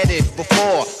 I said it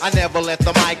before. I never let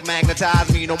the mic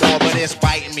magnetize me no more. But it's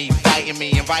biting me, fighting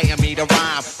me, inviting me to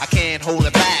rhyme. I can't hold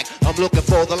it back. I'm looking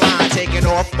for the line, taking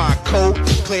off my coat,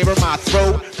 clearing my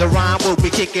throat. The rhyme will be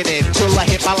kicking in till I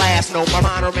hit my last note. My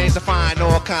mind remains defined,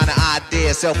 all kind of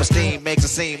ideas. Self-esteem makes it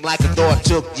seem like a thought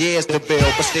took years to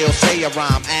build, but still say a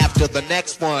rhyme after the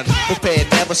next one. Prepared,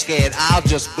 never scared, I'll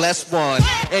just bless one.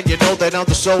 And you know that I'm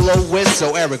the soloist,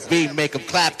 so Eric B, make him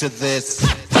clap to this.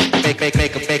 Make him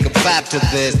clap to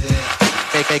this.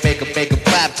 Make him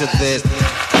clap to this.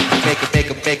 Make him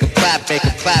clap, make him clap to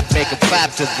this. Make him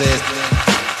clap to this.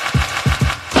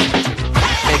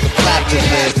 Make him clap to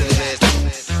this.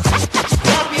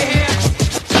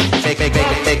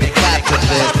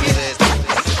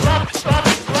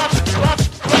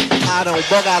 I don't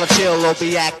bug out of chill or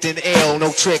be acting ill.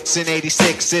 No tricks in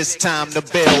 86, it's time to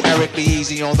build. Eric be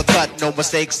easy on the cut, no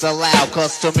mistakes allowed.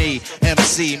 Cause to me,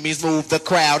 MC means move the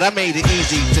crowd. I made it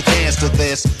easy to dance to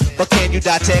this. But can you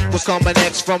detect what's coming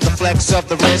next from the flex of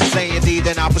the wrist? Say indeed,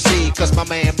 then I'll proceed. Cause my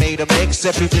man made a mix.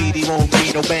 If he bleed, he won't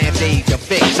need no band-aid to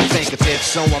fix his fingertips.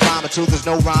 So I'm rhyming till there's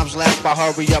no rhymes left. I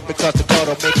hurry up because the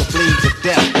cut'll make him bleed to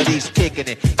death. But he's kicking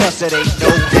it, cause it ain't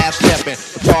no half-stepping.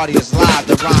 The party is live,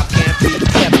 the rhyme can't be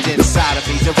kept inside of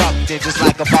me, erupting just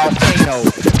like a volcano.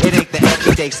 It ain't the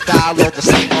everyday style or the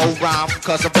same old rhyme,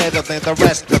 cause I'm better than the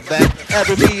rest of them.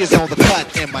 Every B is on the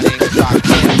cut and my name is Rock.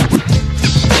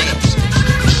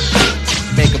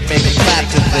 Make a clap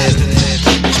to this.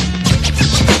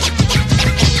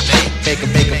 Make a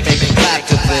clap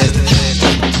to this.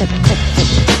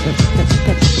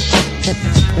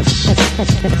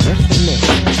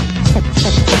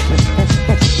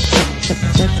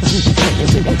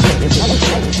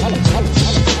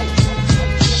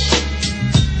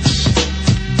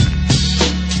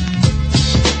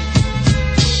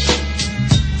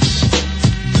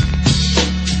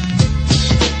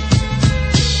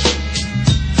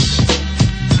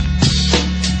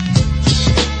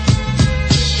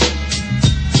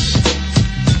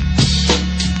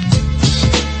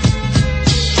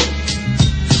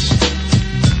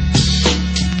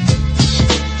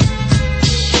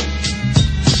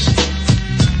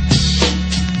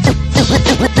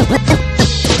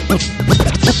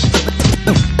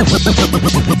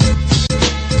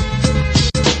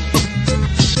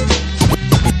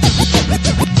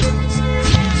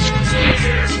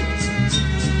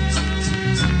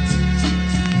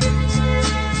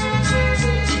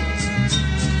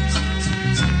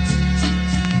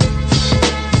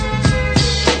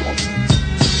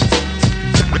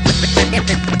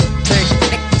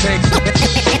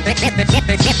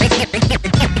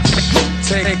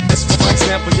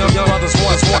 example young brothers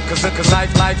want. Cause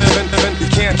life living, you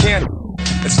can't.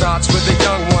 It starts with the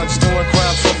young ones doing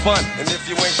crowds for fun. And if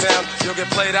you ain't down, you'll get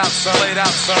played out, son.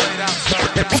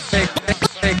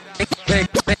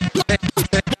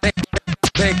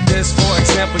 Take this for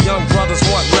example, young brothers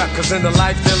want rap. Cause in the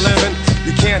life they're living,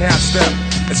 you can't half step.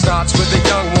 It starts with the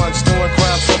young ones doing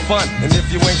crowds for fun. And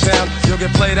if you ain't down, you'll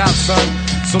get played out, son.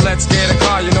 So let's get a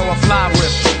car, you know I fly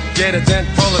with. Get a dent,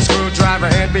 pull a screwdriver,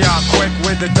 and be all quick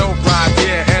with the dope ride,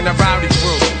 yeah, and the rowdy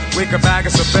crew. We could bag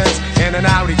us a Benz and an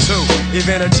Audi too.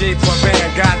 Even a Jeep or van,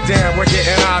 goddamn, we're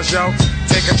getting ours, yo.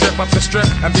 Take a trip up the strip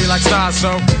and be like stars,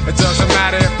 so it doesn't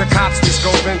matter if the cops be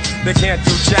scoping. They can't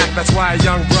do jack, that's why a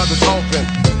young brother's open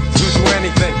to do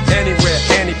anything, anywhere,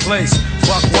 any place.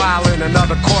 Buck wild in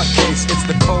another court case, it's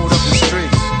the code of the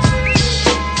streets.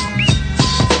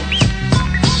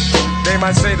 They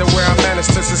might say that we're a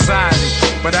menace to society,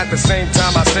 but at the same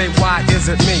time I say, why is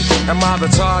it me? Am I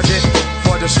the target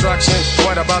for destruction?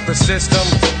 What about the system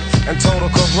and total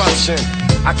corruption?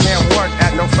 I can't work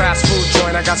at no fast food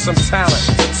joint, I got some talent,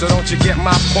 so don't you get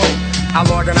my point? I'll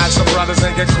organize some brothers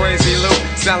and get crazy loot,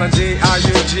 selling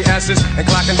DRUGS's and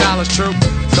clocking dollars, true.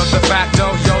 Cause de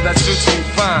facto, yo, that suits me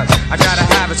fine. I gotta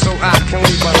have it so I can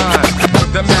leave behind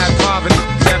the mad poverty,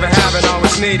 never having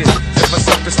always needed. If a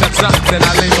sucker steps up, then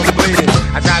I leave him bleeding.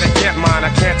 I gotta get mine,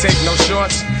 I can't take no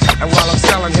shorts. And while I'm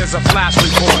selling, here's a flash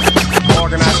report.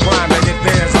 Organized crime, they get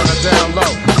theirs on the down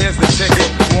low. Here's the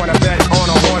ticket, wanna bet on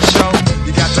a horse show?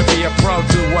 You got to be a pro,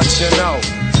 do what you know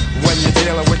when you're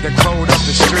dealing with the code of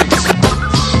the streets.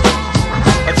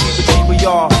 Achiever,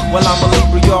 y'all, well I'm a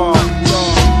Libra, y'all.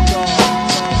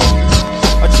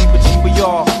 Achiever,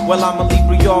 y'all, well I'm a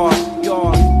Libra, y'all.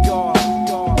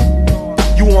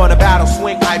 You on a battle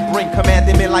swing, I bring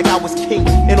commanding men like I was king.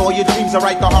 In all your dreams, I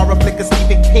write the horror flick of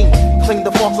Stephen King. Cling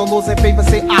the forks on those in favor,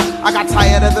 say I got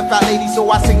tired of the fat lady, so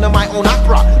I sing to my own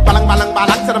opera. Balang balang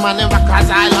balang to the man in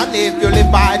Rikers Island. If you live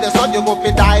by the sun, you go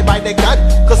fi die by the gun.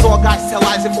 Cause all guys tell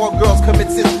lies and more girls commit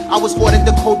sin. I was ordered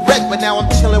the code red, but now I'm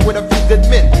chilling with a few good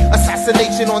men.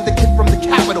 Assassination on the kid from the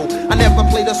capital. I never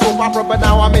played a soap opera, but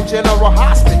now I'm in general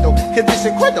hospital.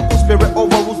 Condition critical, spirit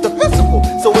overrules the physical.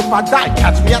 So if I die,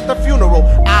 catch me at the funeral.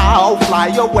 I'll fly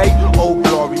away, oh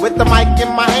glory, with the mic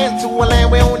in my hand to a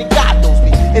land where only God knows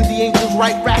me. And the angels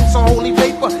write raps on holy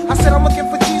paper. I said I'm looking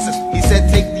for Jesus. He said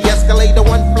take the escalator,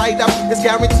 one flight up. It's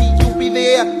guaranteed you'll be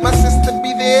there. My sister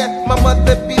be there, my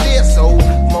mother be there. So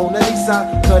Mona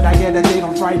Lisa, could I get a date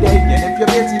on Friday? And if you're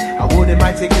busy, I wouldn't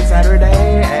mind taking Saturday.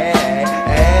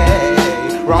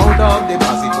 Round up the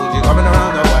posse, you coming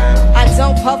around the way. I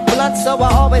don't puff blunt, so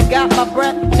I always got my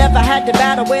breath. Never had to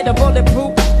battle with a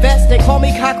bulletproof vest. They call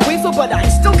me cock weasel, but I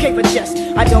still keep a chest.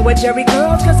 I don't wear Jerry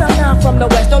girls, cause I'm not from the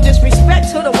west. No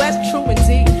disrespect to the west, true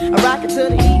indeed. I rock it to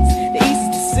the east is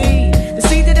the sea. The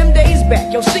sea to them days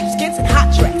back, yo, sheepskins and hot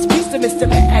tracks. Peace to Mr.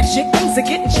 Magic, things are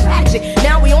getting tragic.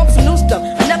 Now we on some new stuff,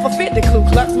 I never fit the Ku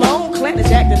Klux. My own clan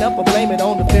is acting up, I blame it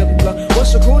on the Philly blood.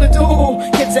 What's your crew to do?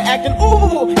 Kids are acting,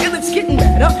 ooh, it's getting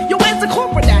better. Yo, where's the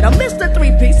corporate at? I'm Mr.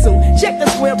 3-piece suit. Check the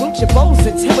square root, your bows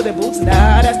and timber boots.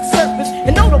 Nah, that's the surface.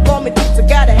 And no, the vomit dudes, I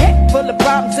got a head full of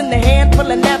problems in the hand full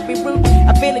of nappy roots.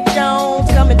 I feel it Jones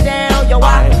coming down, yo,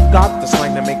 I got the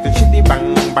slang to make the chitty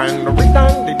bang bang, the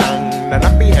ring-dang, the dang, the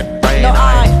nappy head brain. No,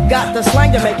 I got the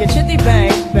slang to make it chitty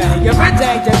bang bang, your dang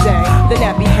dang dang, the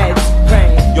nappy heads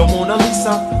brain. Yo, Mona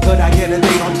Lisa, could I get a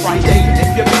date on Friday?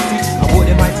 If you're busy, I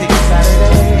wouldn't mind taking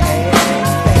Saturday.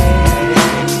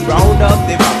 Round up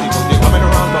the posse, you're coming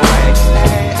around the way.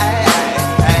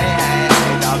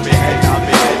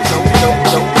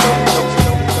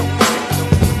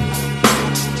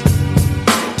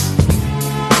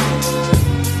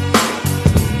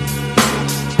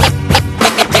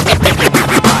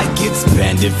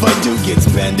 If I do, get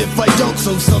spent. If I don't,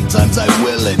 so sometimes I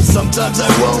will and sometimes I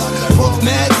won't. Both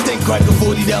mad, think crack a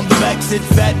 40 down the back, sit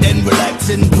fat and relax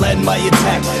and plan my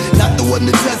attack. Not the one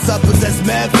to test, I possess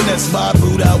mad finesse. My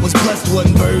brood, I was blessed,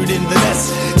 one bird in the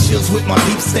nest. Chills with my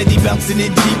peeps, steady bouncing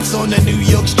in jeeps on the New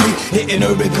York street, hitting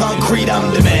urban concrete. I'm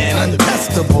the man,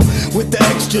 untestable with the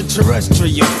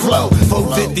extraterrestrial flow.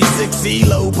 456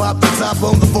 ELO, pop the top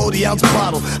on the 40-ounce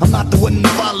bottle. I'm not the one to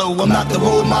follow, I'm not the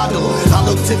role model.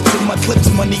 Hollow tips in my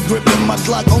clips, money gripping my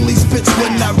clock only spits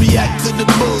when I react to the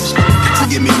bullshit. So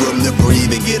give me room to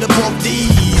breathe and get up off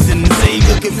these and save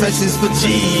the confessions for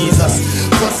Jesus.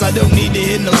 Plus I don't need to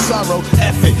hear no sorrow.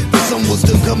 F it, the sun will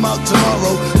still come out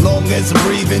tomorrow. Long as I'm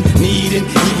breathing, needing,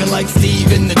 even like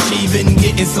Steven, achieving,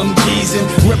 getting some G's in,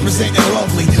 representing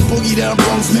lovely. Boogie down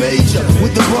Bronx major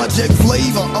with the project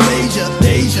flavor. I'm Asia,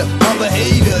 Deja, my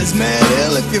behavior is mad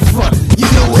ill if you're front. You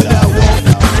know what I want.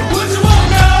 What you want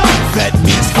now? Fat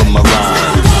beats from my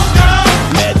rhyme.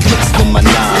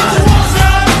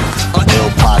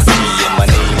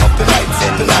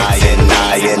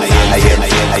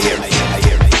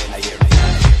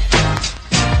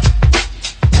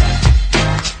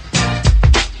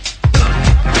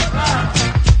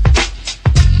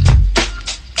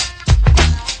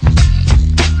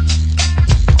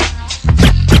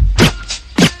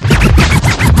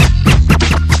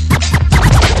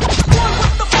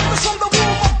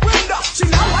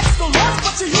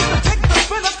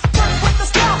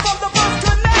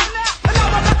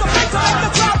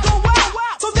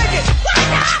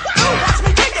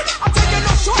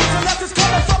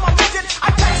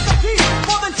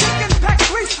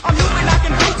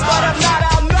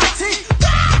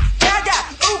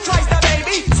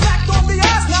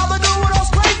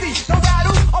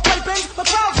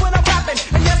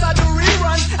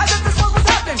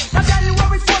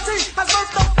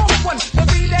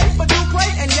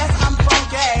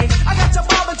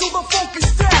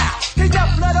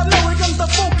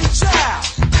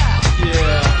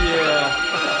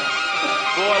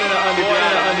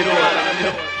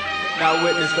 Now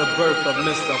witness the birth of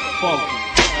Mr. Funky.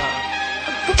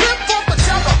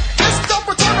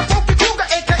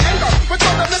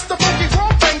 Mr. Funky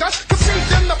Wrong Finger,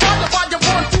 conceived in the fire by your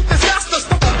one through disasters.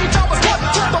 The funky job is what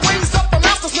took the ways of the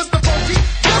masters, Mr. Funky.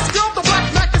 Yes, girl, the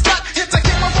black Mac is back. Here to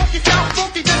get my funky cow,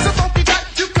 funky this and funky that.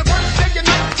 You can work day and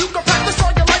night, you can practice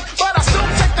all your life, but I still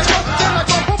take the stroke, then I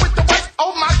go home with the wife.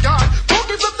 Oh my God,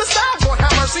 funky flip the style, Lord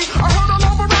have mercy. I heard all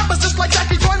over rappers just like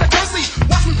Jackie Joy and Percy.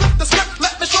 Watch me flip the script,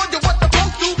 let me show you what the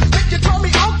funk do. Make you call me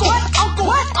uncle,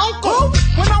 uncle, uncle.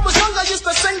 When I was young, I used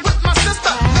to sing with my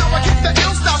sister. Now I keep the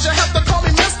ill style, you have to call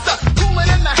me Mister. Coolin'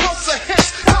 in the house of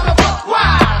hits, time to buck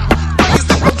wild. Ways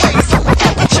to the ways of the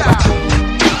funky child.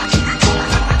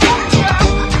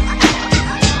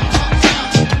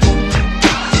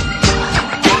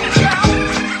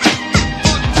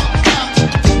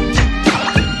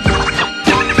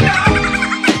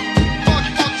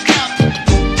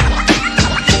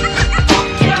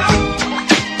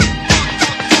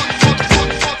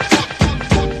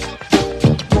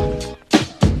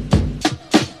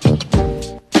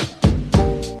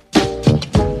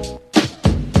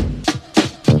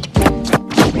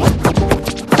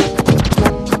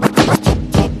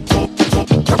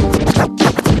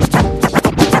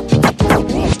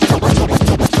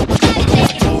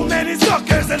 Too many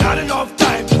suckers and not enough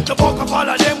time to fuck up all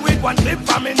of them with one clip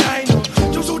from me nine.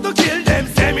 You shoot to kill them,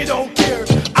 say me don't care.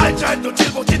 I tried to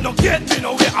chill, but it no get me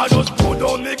nowhere. I just put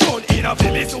down me gun in a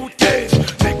Billy suitcase.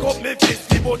 Pick up me fist,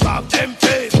 the both of them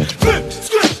face. Flip,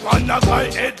 script, on a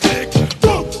guy head lick.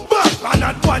 Boom, back, and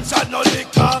not one shot no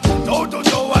liquor. Toe to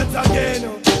toe once again.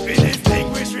 We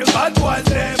distinguish real bad boys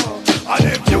them. And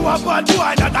if you a bad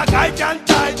boy, not a guy can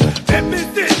tie. Let me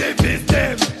see the fist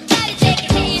them.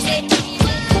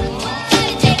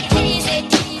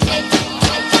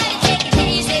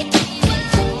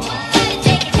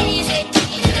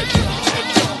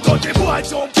 Dirty boy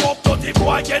jump up, dirty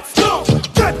boy get stung.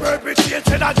 Get perpetrated,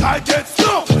 say that guy get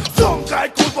stung. Some guy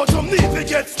cool, but some need to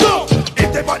get stung.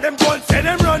 If they want them guns, say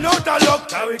them run out of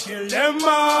luck. Now we kill them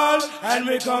all, and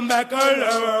we come back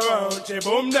alone.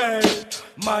 Boom day,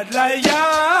 Mad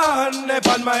Lion, they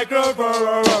on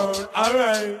microphone.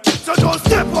 Alright, so don't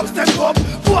step up.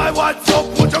 Boy, what's up?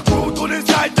 Put your crew to the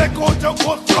side, take out your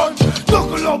coat front.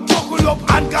 Buckle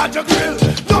up, and guard your grill.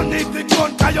 Don't need the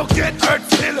gun, cause you get hurt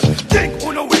still. Think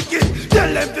who no wicked,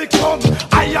 tell them to come.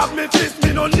 I have me fist,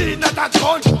 me no need not a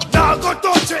gun. Now go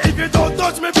touch you if you don't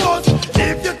touch me boss.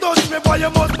 If you touch me, boy, you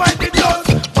must bite the dust.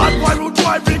 Bad boy, rude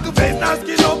boy, bring the face, now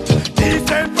skin up.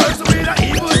 Decent person with a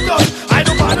evil stuff. I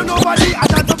don't bother nobody, I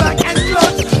got the back and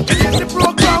clutch. It is the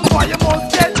program, boy, you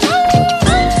must get.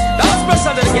 That's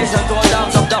special dedication to all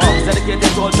dogs of dogs.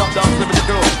 Dedicated to all top dogs living the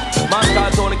crew. Man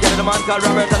called Tony Kennedy, the man called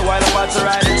Robert, and while I'm about to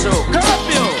ride it through.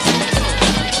 Curfew!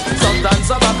 Sometimes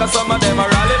some back and some of them are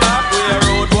rally back. We a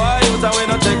road boy youth and we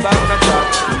no take back no chat.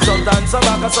 Sometimes some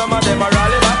back and some of them are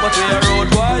rally back, but we a road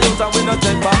boy youth and we no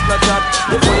take back no chat.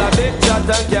 You full of big chat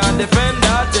and can't defend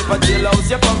that. If a jailhouse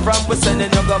you come from, we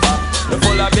sending you go back. You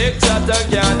full of big chat and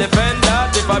can't defend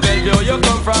that. If a Bellevue you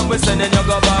come from, we sending you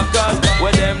go back. Cause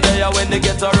when them there, when they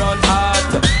get around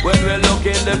hot, when we look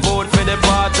in the food for the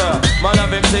potter, man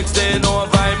have him 16 over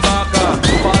him back.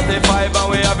 45 and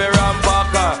we have a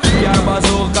rampacker. Car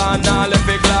bazooka and all if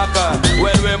it clacker.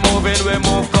 When we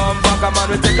move, come back. Man,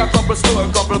 we take a couple store,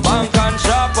 couple bank and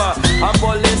shopper. And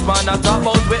policeman a top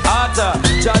out with hotter.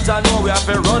 Cha-cha know we have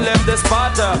to run left the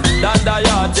spotter. Dan the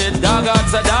yachted, dog and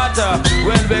data.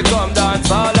 When we come dance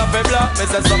all of a block. Me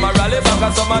say some a rally back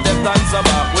and some of them dance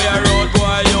back. We a road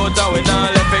boy youth and we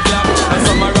not left it clap. And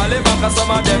some a rally back and some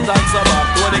of them dance back.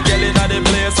 When they killing at the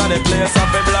place and the place of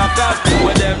a black cat.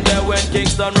 With them there when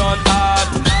Kingston run hard.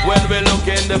 When we look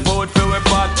in the food for we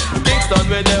pot. Kingston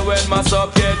we there when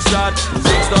Massop get shot.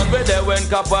 Kingston we there when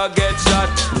Copper get shot.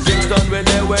 Kingston we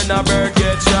there when a bird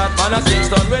get shot. And a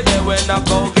Kingston we there when a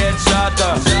cow get shot.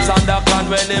 Sandakan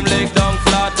when him lick down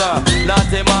flatter.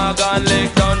 Natty Morgan lick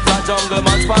down flat. Jungle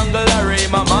man spangle a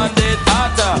Rima man did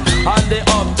hotter. And the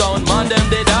uptown man them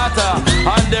did hotter.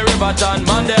 And the Riverton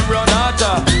man them run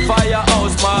hotter.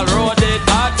 Firehouse mall road did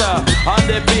hotter. And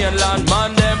the Painland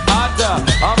man them hotter.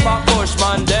 And back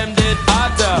Bushman them did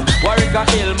hotter. Warwick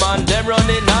Hill man them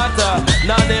running hotter.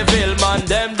 Nannyville man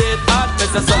them did hot.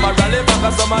 Mr. Some a rally back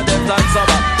and some of them dance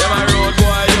over. Them a road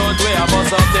boy youth we a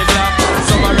bust up the clock.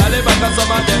 Some a rally back and some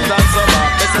of them dance over.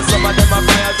 Mr. Some of them a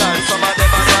fire dance, some of them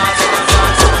a dance.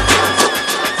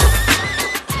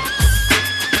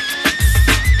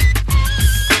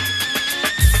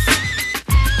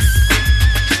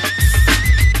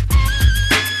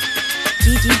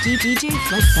 DJ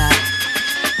Flip That.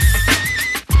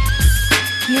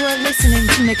 You are listening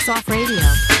to Mix Off Radio.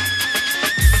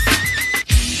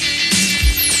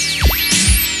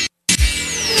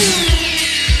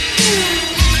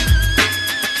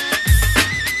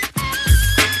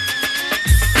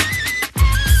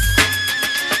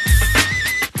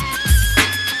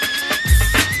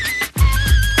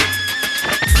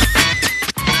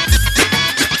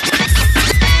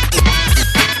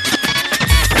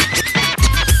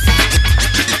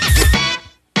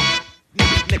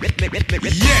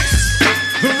 Yes,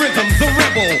 the rhythm, the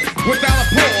rebel. Without a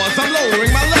pause, I'm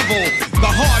lowering my level. The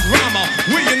hard rhymer,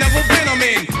 where you never been, I'm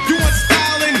in. You want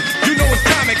styling? You know it's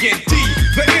time again. D,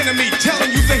 the enemy, telling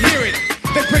you to hear it.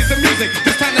 They praise the music,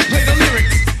 it's time to play the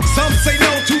lyrics. Some say no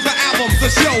to the album,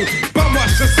 the show. Bum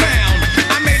rush the sound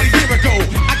I made a year ago.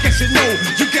 I guess you know,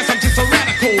 you guess I'm just a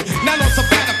radical. Not on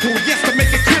sabbatical, yes, to make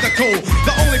it critical.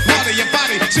 The only part of your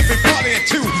body should be partying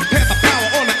too. Pass the power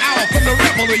on the hour from the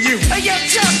rebel to you. Hey, yo,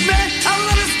 Chuck, man, I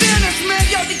don't understand this, man.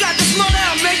 Yo, you got to slow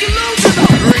down, man. You losing them.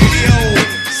 Radio,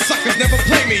 suckers never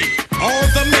play me. On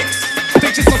the mix,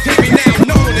 they just okay me now.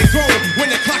 Known and grown, when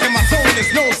they're clocking my zone,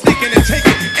 there's no sneaking and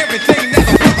taking everything that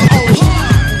the brother owns.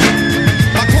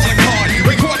 My calling card,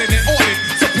 recorded and ordered.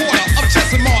 Supporter of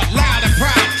Chester Mart, loud and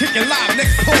proud. Kicking live,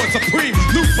 next poet supreme.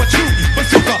 Loose but true,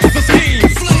 bazooka, the scheme.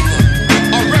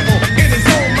 A rebel in his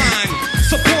own mind.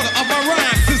 Supporter of my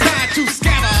rhymes, designed to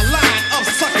scatter a line of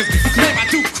suckers who claim I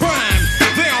do crime.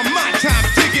 They on my time,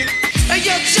 dig it. Hey,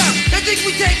 yo, Chuck, I think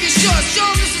we take it short. Show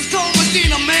 'em this is Cold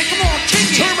Medina, man. Come on, kick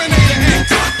it. Terminator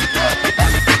X.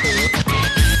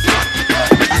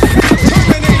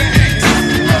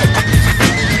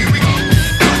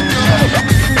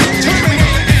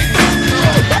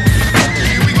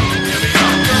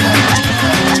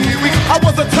 I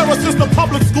was a terror since the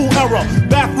public school era.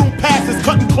 Bathroom passes,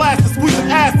 cutting classes, squeezing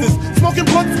asses. Smoking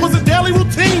blunts was a daily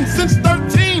routine since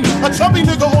 13. A chubby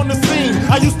nigga on the scene.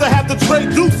 I used to have the tray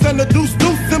deuce and the deuce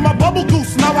in my bubble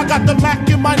goose. Now I got the Mac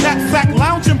in my knapsack,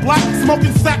 lounging black,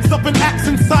 smoking sacks up in axe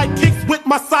and sidekicks with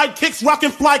my sidekicks,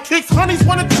 rocking fly kicks. Honeys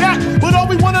wanna chat, but all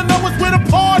we wanna know is where the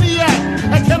party at.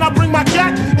 And can I bring my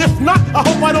cat? If not, I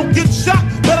hope I don't get shot.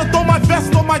 Better throw my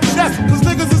vest on my chest, cause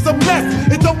niggas is a mess.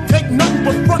 It don't take nothing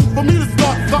but front for me to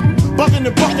start something. Bugging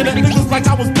and bucking at niggas like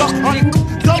I was duck hunting.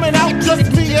 Dumbing out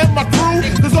just me and my crew,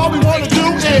 cause all we wanna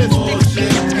do is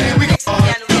bullshit. Here we go.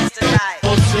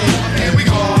 Bullshit. Here we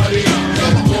go.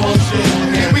 Bullshit.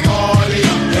 Here we go.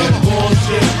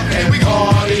 Bullshit. Here we go.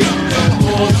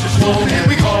 Bullshit. Here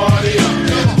we go.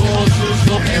 Bullshit.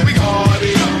 Here we go.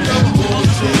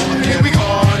 Bullshit. Here we go.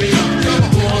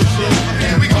 Bullshit.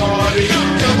 Here we go.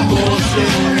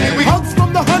 Bullshit. Hugs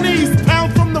from the honeys,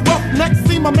 pounds from the roughnecks.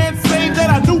 See my man say that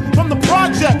I knew from the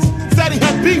projects. Said he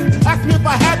had beef, asked me if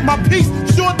I had my piece.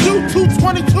 Sure do,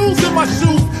 222s in my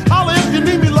shoes. Holla if you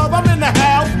need me, love, I'm in the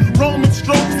house. Roman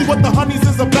stroke, see what the honeys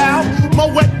is about.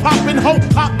 Moet poppin', hope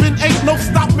poppin', ain't no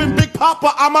stopping. Big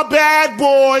Papa, I'm a bad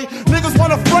boy. Niggas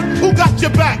wanna front, who got your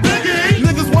back? Biggie.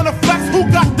 Niggas wanna flex, who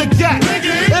got the gap?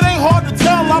 Biggie. It ain't hard to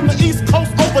tell, I'm the East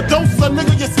Coast overdoser.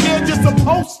 Nigga, you're scared, you're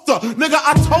supposed to. Nigga,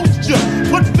 I toast you.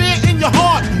 Put fear in your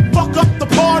heart. Fuck up the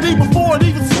party before it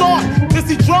even start. Is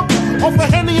he drunk off a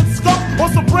Henny and skunk? Or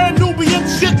some brand Nubian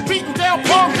shit beating down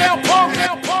punk, down punk,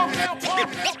 down punk, down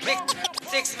punk, down punk.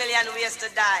 6 million ways to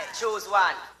die, choose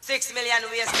one. 6 million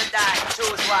ways to die,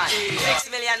 choose one. 6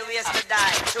 million ways to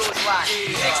die, choose one.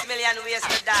 6 million ways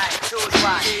to die, choose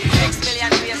one. 6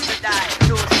 million ways to die,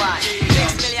 choose one.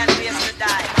 6 million ways to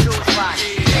die, choose one.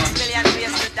 6 million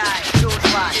ways to die, choose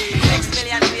one. 6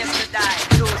 million ways to die,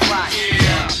 choose one.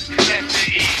 Yeah, let the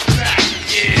east back.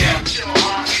 Yeah, show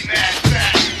how we mad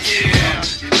back. Yeah,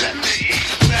 let the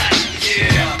east back.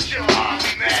 Yeah, show how we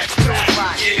mad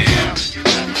back. Yeah,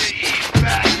 let the east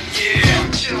back.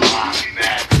 Yeah, show how we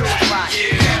mad back.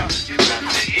 Yeah, let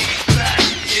the east back.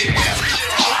 Yeah,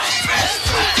 show how we mad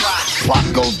back. Pop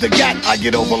goes the gat, I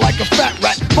get over like a fat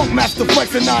rat. Funk master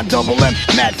flexing on double M.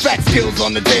 Mad fat skills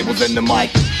on the tables and the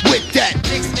mic. With that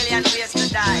 6 million ways to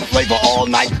die. flavor all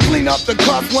night, clean up the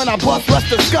cuss when I bust. Let's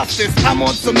discuss this. I'm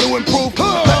on some new improve.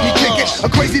 Let me kick it. A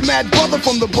crazy mad brother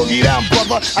from the boogie down,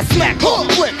 brother. I smack,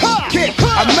 flip, kick,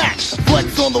 I max,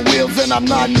 flex on the wheels, and I'm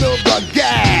 9 mil the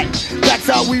gag. That's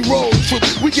how we roll, troop.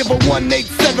 We give a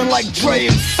 187 like Dre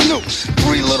and Snoop.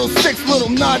 3 little 6 little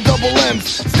 9 double M's,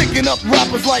 sticking up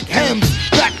rappers like Hems.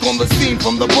 Back on the scene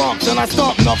from the Bronx, and I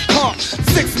stomp enough comp.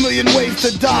 6 million ways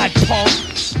to die, punk.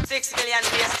 6 million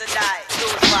ways to die,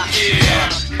 choose one. Yeah,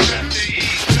 let the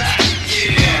east back.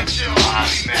 Yeah, show how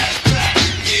we mad back.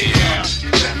 Yeah,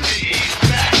 let the east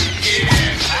back.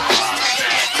 Yeah, show how we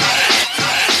mad back.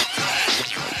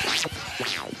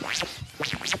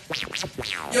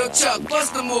 Yo, Chuck, what's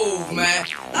the move, man?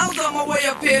 I was on my way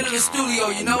up here to the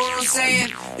studio, you know what I'm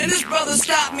saying? And this brother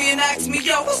stopped me and asked me,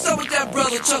 yo, what's up with that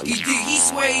brother Chucky D? He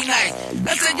swear he nice.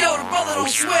 I said, yo, the brother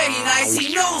don't swear he nice,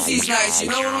 he knows he's nice,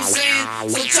 you know what I'm saying?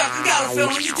 So, Chuck, I got a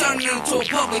feeling you turning into a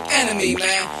public enemy,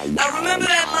 man. Now, remember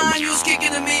that line you was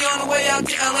kicking to me on the way out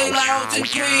to L.A.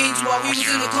 Lyleton, Queens, while we was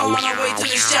in the car on our way to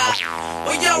the shop?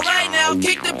 Well, yo, right now,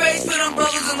 kick the bass for them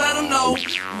brothers and let them know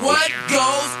what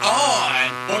goes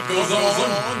on. What goes on?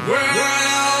 Well,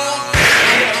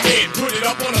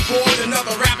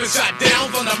 shot down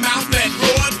from the mouth that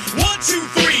roared. 1, 2,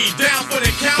 3, down for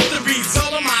the count. The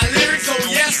result of my lyrics, oh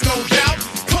yes, no doubt.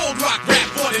 Cold rock rap,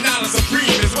 $40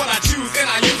 supreme is what I choose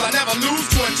and I use. I never lose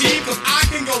to a team, cause I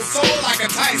can go solo like a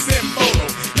Tyson photo.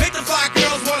 Make the fly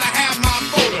girls wanna have my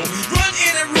photo. Run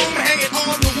in a room, hang it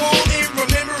on the wall in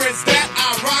remembrance that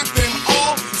I rock them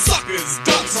all. Suckers,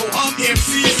 ducks, so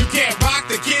MCs who can't rock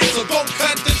the kids, so don't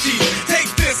cut the cheese.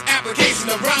 Take this application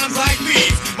of rhymes like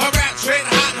these. My rap straight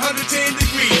hot, 110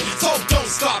 degrees. So don't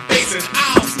start basing,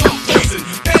 I'll start placing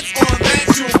bets on that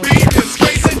you'll be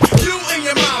disgracing. You in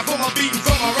your mind for my beating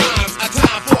from my rhymes. A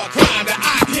time for a crime that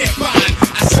I can't find.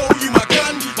 I show you my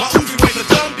gun, my Uzi weighs a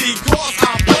ton because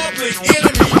I'm public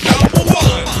enemy number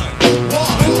one.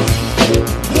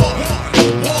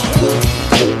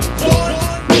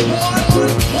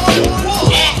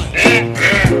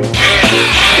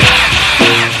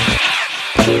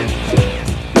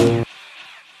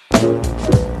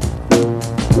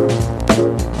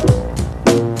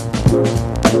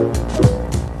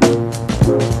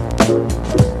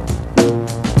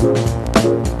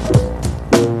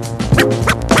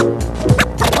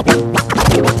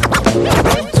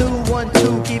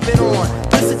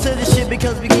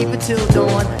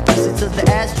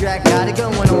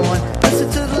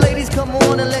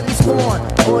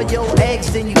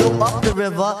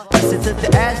 Listen to the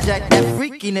ass jack, that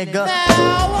freaky nigga.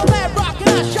 Now I'm at rockin',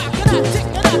 I shockin', I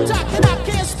tickin', I talkin', I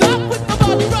can't stop with the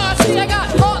body rock. See, I got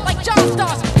heart like John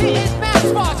Stars, hitting mad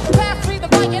spots. Pass me the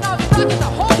mic and I'll be rockin' the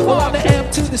whole part. Well, I'm the M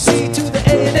to the C to the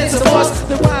A and it's a bust.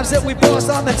 The rhymes that we boss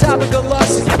on the topic of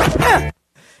lust.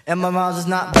 And my rhymes is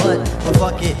not blood, but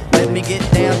fuck it, let me get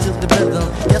down to the rhythm.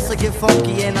 Yes, I get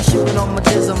funky and I shoot on my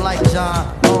jism like John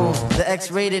Holmes, the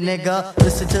X-rated nigga.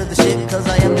 Listen to the shit cause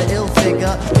I am the ill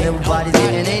figure. Everybody's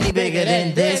getting any bigger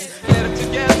than this. Get it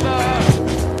together.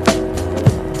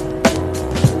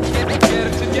 Get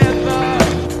it together.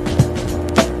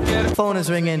 Phone is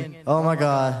ringing, oh my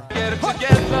god. Get it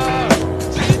together.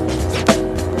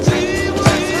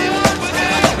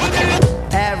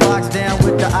 Add rocks down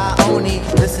with the Ioni.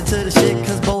 Listen to the shit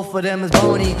cause both of them is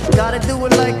bony. Gotta do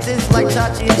it like this, like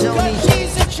Chachi and Joni. Got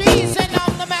cheese and cheese and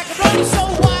I'm the macaroni. So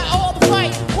why all the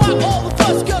fight? Why all the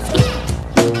fuss? Cause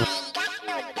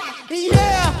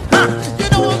yeah, you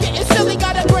know I'm getting silly.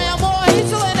 Got a grandma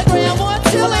Hazel and a grandma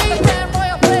Tilly. I'm the Grand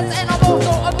Royal Prince and I'm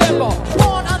also a member.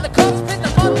 Born on the cusp in the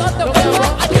month of November.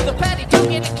 I do the Patty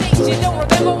Duke in case you don't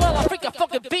remember. Well, I freak a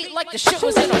fucking beat like the shit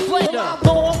was in a blender.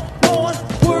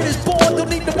 Word is born, don't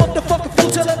need the motherfucking fool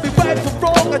telling me right from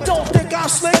wrong. I don't think I'm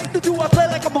slick, do I play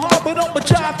like I'm hard, but I'ma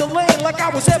drive the lane like I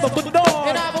was ever Bernard.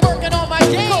 And I've been working on my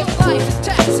game, life is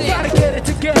taxing. Gotta get it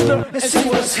together and see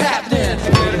what's happening.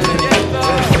 Wait a minute,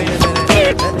 wait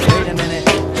a minute,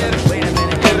 wait a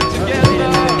minute, get it together.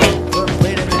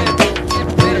 Wait a minute,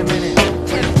 wait a minute,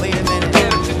 wait a minute,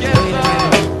 get it together.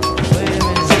 Wait a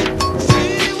minute,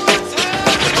 see what's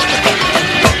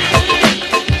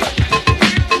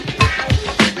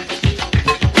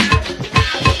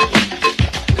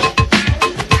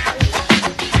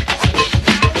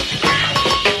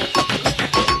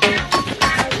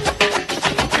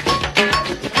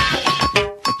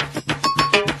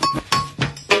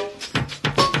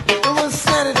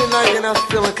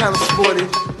feeling kinda sporty.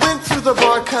 Went to the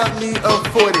bar, caught me a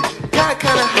 40. Got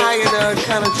kinda high and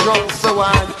kinda drunk, so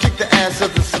I kicked the ass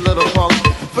of this little punk.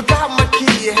 Forgot my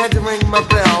key, had to ring my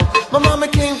bell. My mama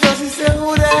came down, she said,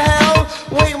 who the hell?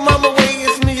 Wait, mama, wait,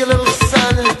 it's me, your little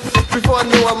son. Before I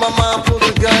knew it, my mom pulled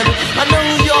a gun. I know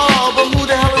who you are, but who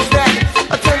the hell is that?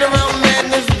 I turned around, man,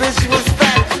 this bitch was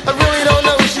fat. I really don't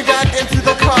know, she got into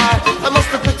the car. I must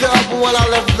have picked her up when I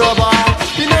left the bar.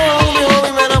 You know,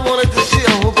 holy man, I wanted to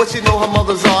chill, but you know how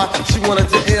mothers are, she wanted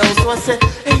to ill. So I said,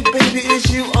 hey baby,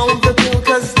 is you on the bill?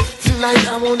 Cause tonight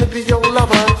I wanna be your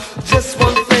lover. Just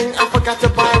one thing, I forgot to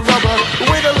buy rubber.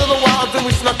 Wait a little while, then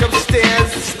we snuck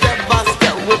upstairs, step by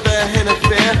step with a hen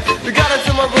affair. We got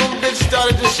into my room, bitch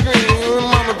started to scream.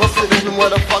 Mama busted in,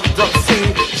 what a fucked up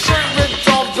scene. Shirt ripped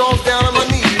off, jaws down on my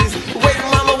knees. Wait,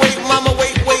 mama, wait,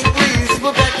 please.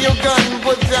 Put back your gun,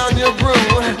 put down your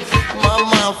broom. My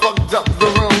mind fucked up the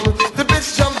room. The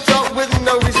bitch jumped up with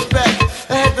no respect.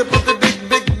 I had to put the big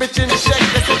bitch in check.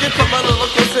 I said, you come a little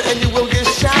closer and you will get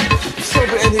shot.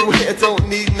 Sober anyway, I don't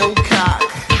need no cock.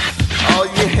 Oh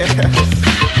yeah.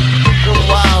 The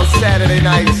wild Saturday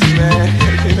nights, man.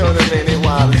 You know what I mean? They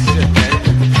wild as shit, man.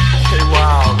 They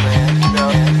wild, man. No.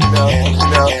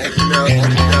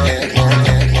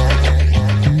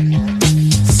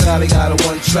 Sally got a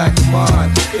one-track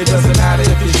mind. It doesn't matter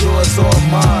if it's yours or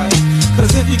mine.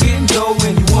 Cause if you're getting dough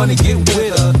and you wanna get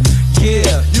with her,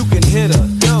 yeah, you can hit her.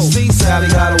 See, Sally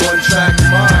got a one-track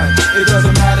mind. It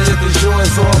doesn't matter if it's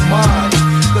yours or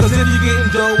if you're getting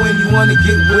dough and you wanna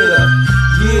get with her,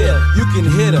 yeah, you can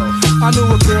hit her. I knew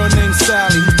a girl named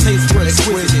Sally who tastes real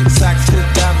exquisite. Saks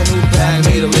Fifth Avenue bag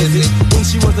made a visit. When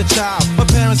she was a child, her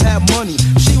parents had money.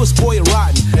 She was spoiled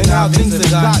rotten, and now things have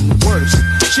gotten worse.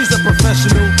 She's a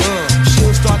professional,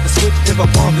 she'll start to switch if a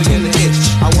bump begin to itch.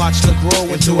 I watched her grow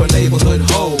into a neighborhood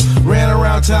hoe. Ran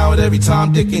around town with every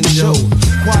Tom, Dick, and Joe.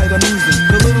 Quite amusing,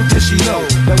 but little did she know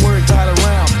that word got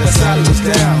around, that Sally was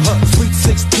down. Sweet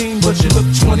 16, but you look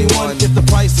 21. If the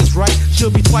price is right,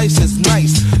 she'll be twice as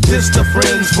nice. This the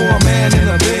friends for a man in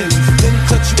a Benz. Then he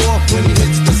cut you off when he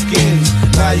hits the skins.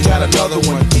 Now you got another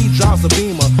one, he drives a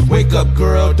Beamer. Wake up,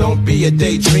 girl, don't be a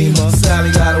daydreamer.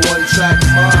 Sally got a one-track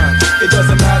mind. It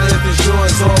doesn't matter if it's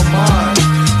yours or mine.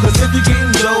 Cause if you're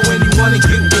getting dough and you wanna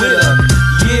get with her,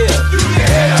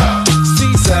 yeah.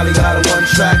 See, Sally got a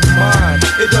one-track mind.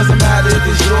 It doesn't matter if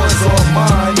it's yours or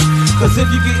mine. Cause if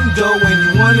you're getting dough and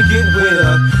you wanna get with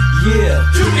her, yeah.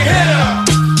 You can hit her.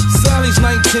 Sally's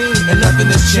 19 and nothing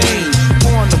has changed.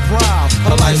 On the prowl,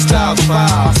 her lifestyle's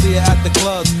foul. I see her at the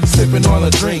club, sipping on a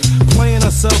drink, playing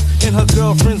herself in her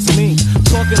girlfriend's mink.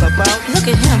 Talking about, look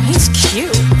at him, he's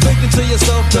cute. Thinking to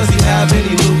yourself, does he have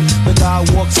any loot? The guy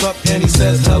walks up and he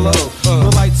says hello.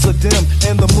 The lights are dim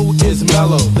and the mood is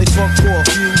mellow. They talk for a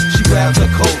few, she grabs her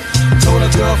coat. Told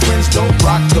her girlfriends don't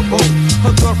rock the boat.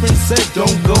 Her girlfriend said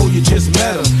don't go, you just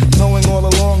met him. Knowing all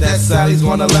along that Sally's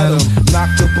gonna let him knock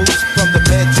the boots from the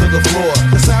bed to the floor.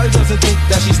 Cause Sally doesn't think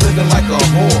that she's living like a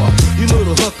whore. You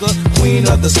little hooker, queen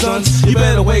of the stunts, you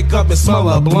better wake up and smell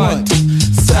a blunt.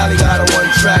 Sally got a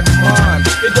one-track mind.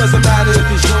 It doesn't matter if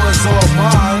it's yours or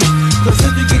mine. Cause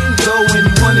if you're getting dough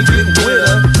and you wanna get with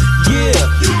her, yeah,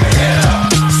 you can hit her.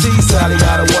 See, Sally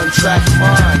got a one-track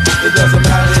mind. It doesn't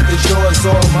matter if it's yours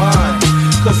or mine.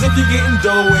 Cause if you're getting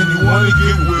dough and you wanna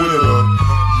get with her,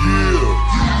 yeah.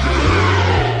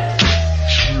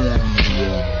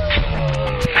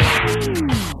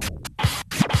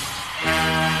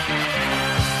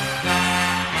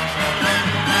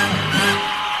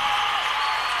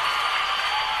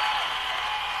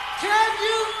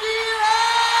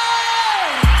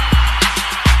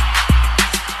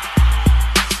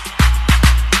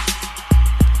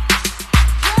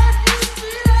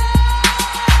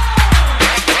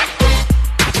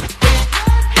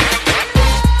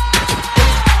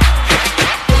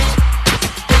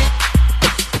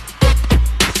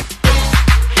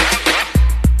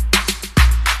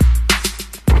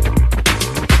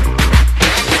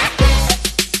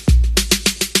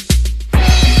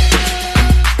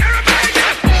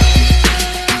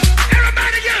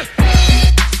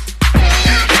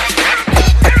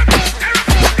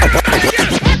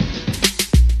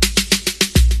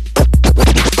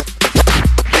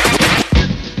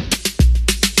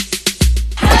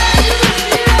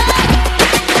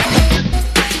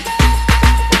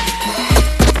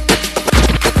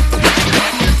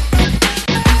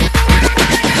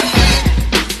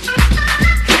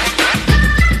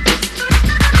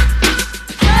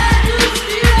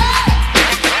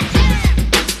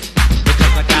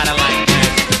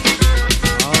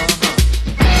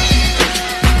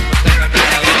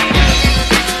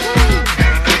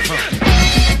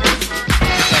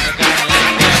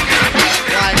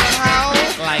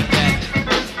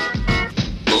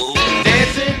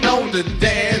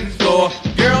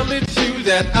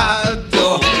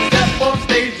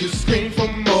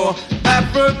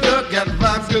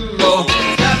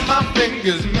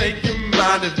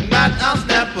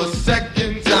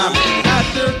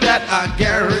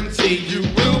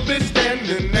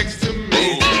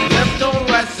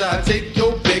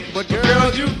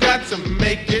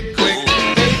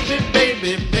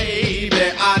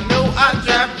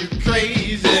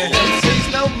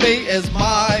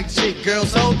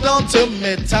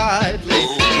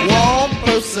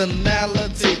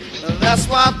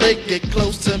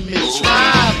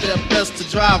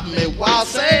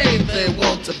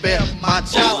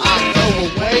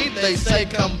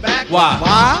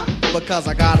 Why? Because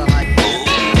I got it like that.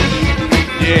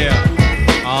 Yeah.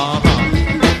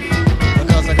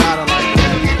 Because I got it like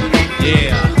that.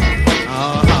 Yeah.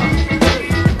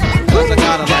 Because I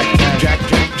got it like that. Jack.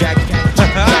 Because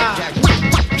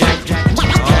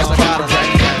I got it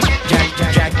like that.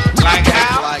 Jack. Like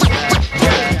how?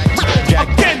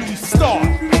 Again we start.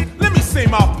 Let me say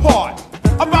my part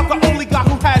about the only guy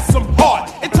who has some heart.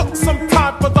 It took some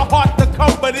time for the heart to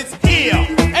come, but it's here,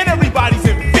 and everybody's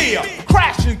in fear.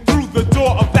 Crashing through the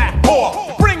door of that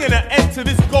whore, bringing an end to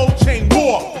this gold chain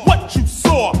war. What you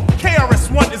saw,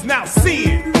 KRS-One is now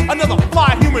seeing another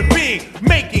fly human being,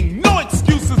 making no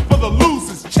excuses for the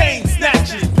losers. Chain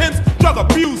snatchers, pimps, drug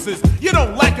abusers. You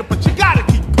don't like it, but you gotta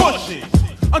keep pushing.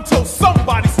 until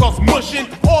somebody starts mushing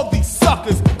all these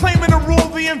suckers claiming to rule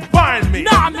the environment.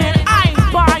 Nah, man, I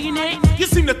ain't buying it. You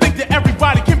seem to think that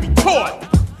everybody can be taught,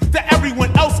 that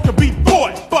everyone else can be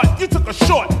bought, but you took a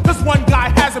short, cause one guy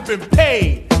hasn't been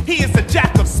paid. He is a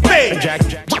jack of spades. Jack.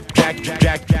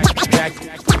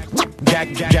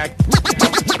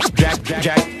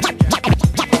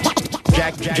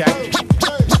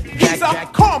 He's a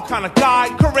calm kind of guy,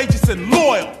 courageous and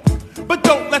loyal. But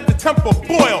don't let the temper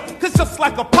boil, cause just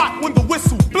like a pot when the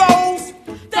whistle blows,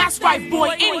 that's right,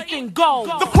 boy, anything goes.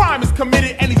 The crime is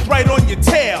committed and he's right on your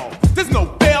tail. There's no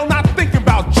bail, not thinking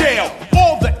about jail.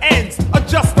 All the ends are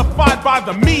justified by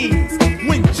the means.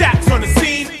 When Jack's on the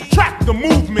scene, track the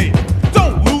movement.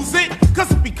 Don't lose it,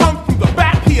 cause if he comes from the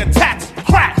back, he attacks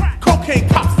crack. Cocaine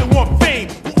cops that want fame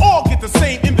will all get the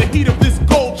same in the heat of this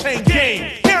gold chain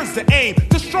game. Here's the aim,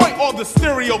 destroy all the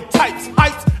stereotypes,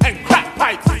 hypes, and crack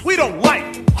pipes. We don't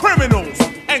like criminals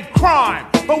and crime,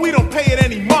 but we don't pay it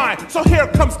any mind. So here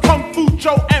comes Kung Fu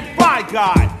Joe and Fly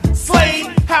Guy, Slade,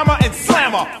 Hammer, and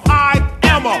Slammer. I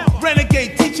am a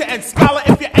renegade teacher and scholar.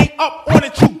 If you ain't up on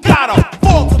it, you gotta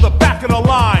fall to the back of the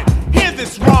line. Hear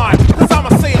this rhyme, cause I'ma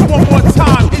say it one more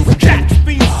time. It's Jack's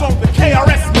theme song the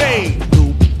KRS made.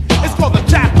 It's called the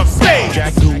Jack of Spades.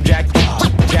 Jack.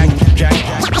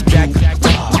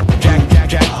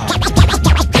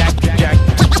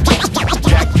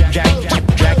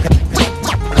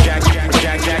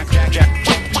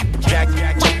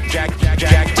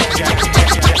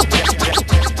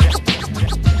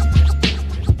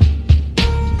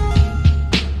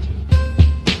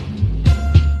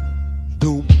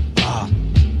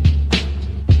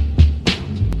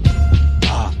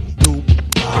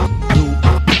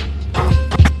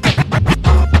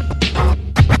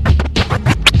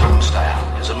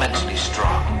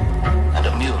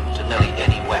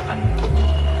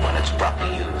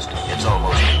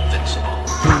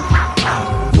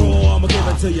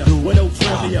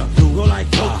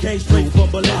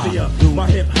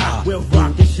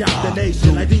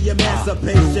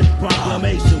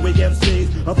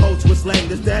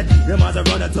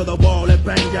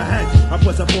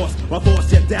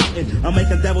 I'm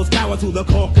making devils cower to the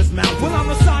Caucasus Mountain. Well, I'm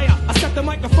Messiah. I set the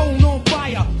microphone on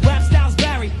fire. Rap styles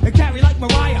vary and carry like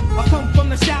Mariah. I come from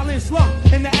the Shaolin slum,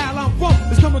 and the Allen funk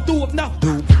is coming through with enough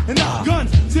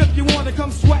guns. So if you want to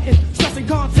come sweating, stressing,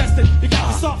 contesting, you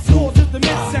got to soft scores to the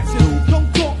midsection.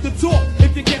 Don't talk the talk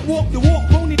if you can't walk the walk.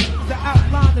 Pony the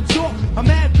outline the chalk. I'm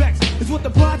mad vexed. It's what the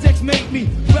projects make me.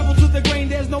 Rebel to the grain.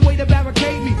 There's no way to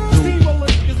barricade me. Steamroller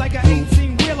is like an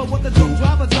 18-wheeler with the drunk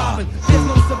driver driving. There's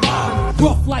no surviving.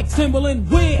 Rough like Timberland,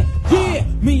 where? Yeah,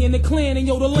 me and the clan and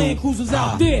yo, the Land Cruisers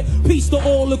out there. Peace to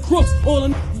all the crooks, all the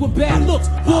niggas with bad looks.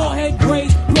 Ballhead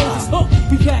braids, blows his hook.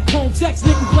 We back home text,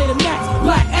 niggas play the max.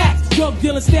 Black axe, drug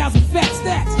dealing styles and fat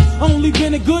stacks. Only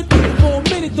been a good nigga for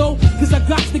a minute though, cause I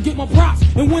got to get my props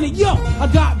and win it. Yo, I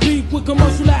got beef with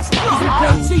commercial ass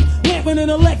niggas with cheap, lamping in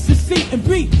a Lexus seat and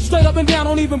beat straight up and down,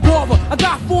 don't even bother. I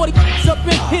got 40 up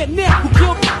in here now who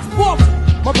killed Barbara.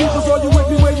 My people's are you with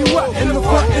me where you at? In the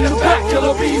front, in the back,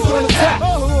 killer bees on attack.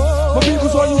 My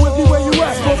people's are you with me where you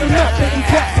at? Smoking up, taking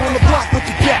cats on the block with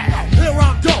the cat. Here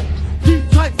I go, deep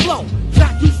tight flow.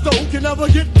 Jack you stole can never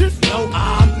get this low.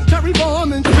 I'm Terry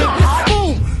Bomb and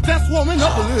boom. That's warming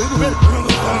up a little bit.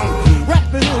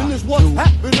 Rapping in is what's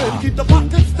happening. Keep the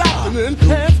pockets stopping,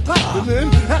 hands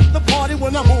clapping at the party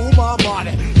when I move my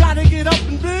body. Gotta get up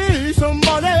and be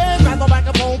somebody. Grab the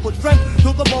microphone, put strength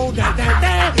to the bone. Dance, dance,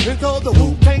 dance until the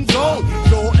Wu-Tang zone.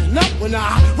 Going up when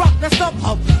I rock that stuff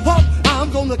up, up.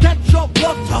 I'm gonna catch your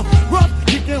blood tough, rough.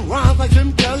 Kicking rhymes like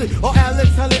Jim Kelly or Alex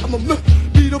Haley. I'm a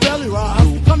beat a belly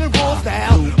rise, coming raw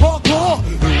style, hardcore.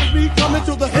 Me coming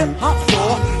to the hip hop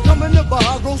store, coming to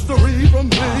buy grocery from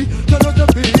me. Gonna to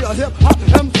be a hip hop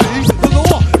MC. The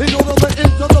law, in order to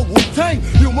enter the Wu-Tang,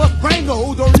 you must bring the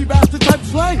whole dirty bastard type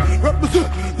slang. Represent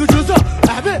the GZA,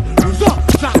 have it,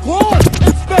 shot one,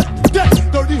 expect that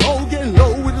dirty hole getting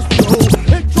low with his flow.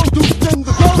 Introducing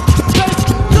the ghost.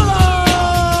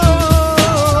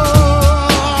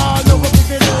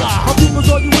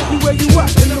 Where you at?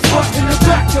 In the front, in the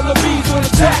back, killer bees on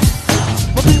attack.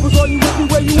 My people's are you with me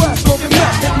where you at? Smoking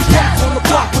that, hitting cats on the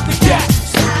block with the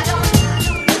cats.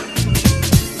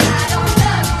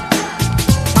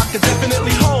 I could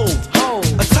definitely hold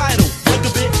a title, break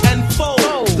a bit and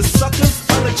fold. The suckers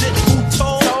are legit who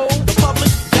told the public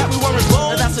that we weren't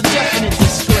bold. That's a definite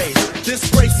disgrace.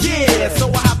 Disgrace, yeah. So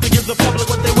I have to give the public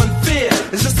what they want fear.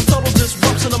 It's just a total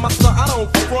disruption of my stunt. I don't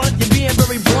front. You're being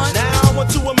very blunt. Now I went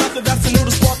to a method that's new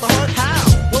to spark the hunt. How?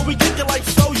 Well, we kick it like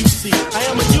so, you see. I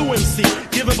am a UMC,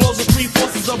 giving blows of three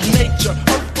forces of nature.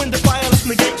 Earth, wind, and fire, let's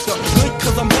negate ya. Good,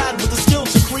 cause I'm bad with the skill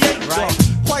to create ya.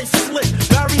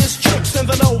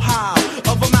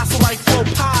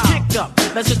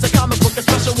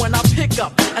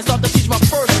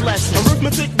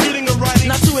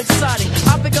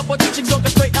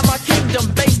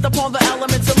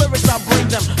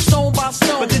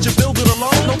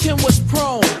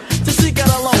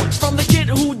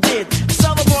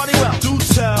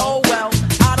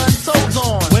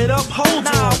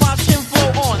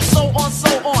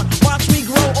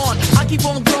 keep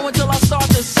on growing till I start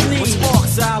to sneeze. With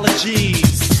sparks,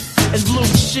 allergies, and blue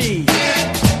cheese.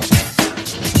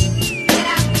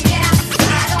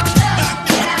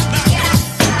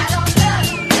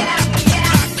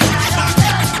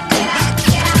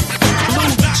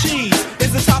 Blue cheese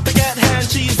is the topic at hand,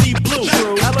 cheesy blue.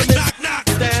 Elements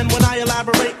stand when I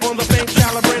elaborate on the faint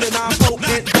calibrated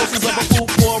non-potent doses of a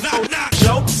food for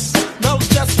jokes. No,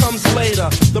 just comes later.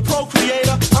 The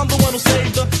procreator, I'm the one who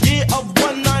saved the year of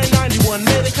 1991.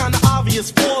 Made it kinda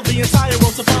obvious for the entire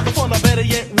world to find the fun. Or better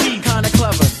yet, we kinda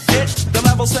clever. Hit the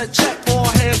level set check, all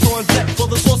hands on deck. For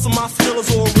the source of my skill is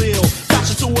all real.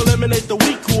 Gotcha to eliminate the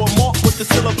weak who are marked with the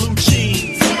seal of blue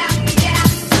cheese.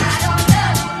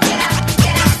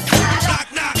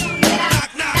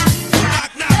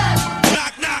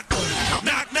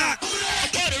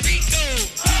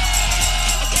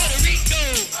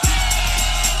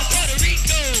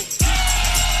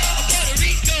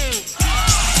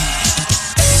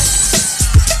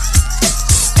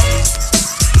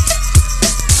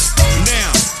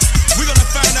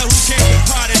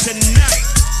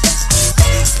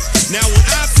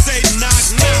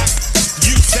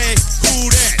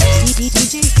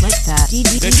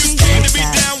 If you came to be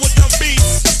down with the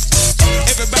beats,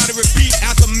 everybody repeat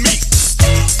after me.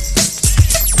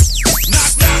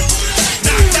 Knock, knock,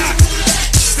 knock, knock.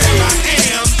 Say I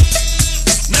am.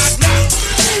 Knock, knock,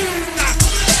 knock.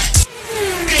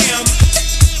 Am.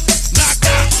 Knock,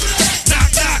 knock, knock,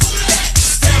 knock.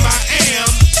 Say I am.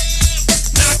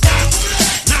 Knock, knock,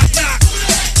 knock, knock.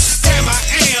 Say I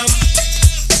am.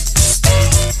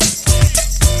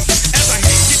 As I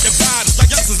hit, get the vibes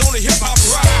like youngsters on a hip hop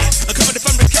ride. Coming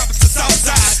from the capital south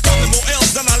side, calling more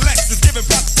L's than our Lexus, giving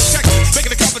props to Texas,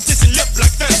 making the competition lip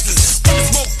like fences. When the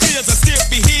smoke clears, I still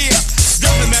be here.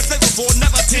 Jumping that table for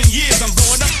another 10 years. I'm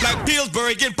going up like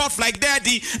Pillsbury, getting buff like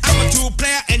Daddy. I'm a true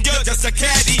player and you're just a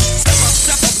caddy. Step up,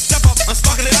 step up, step up, I'm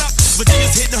sparking it up.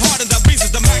 Virginia's hitting hard and the beast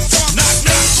is the mic drum. Knock,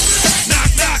 knock,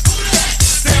 knock, knock.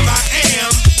 Sam I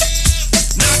am.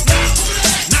 Knock, knock,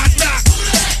 knock, knock.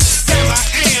 Sam I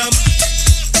am.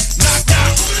 Knock,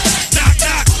 knock, knock,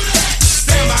 knock.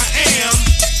 Sam I am.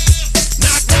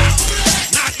 Knock, knock,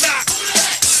 knock, knock.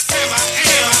 Sam I am.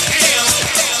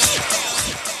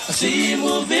 I see you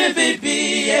moving,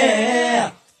 baby,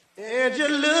 yeah. And you're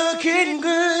looking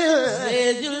good.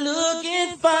 Said you're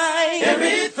looking fine.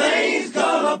 Everything's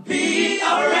gonna be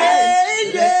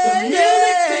alright. Let the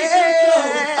music take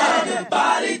control of your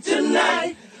body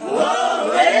tonight.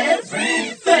 Oh,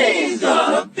 everything's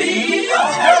gonna be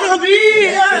alright. Gonna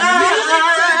be alright.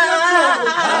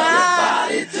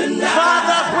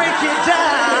 Father, break it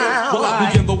down. Well, I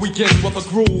begin the weekend with a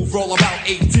groove, roll about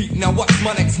 8 deep. Now what's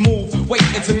my next move? Wait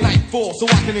until nightfall so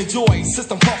I can enjoy.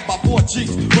 System pumped by 4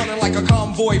 Jeeps, running like a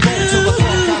convoy. Roll to the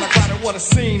front, kinda crowded, what a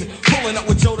scene. Pulling up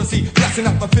with Jodeci, blessing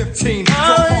up for 15. So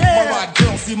pump my ride,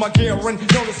 girl, see my gear and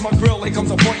notice my grill. Here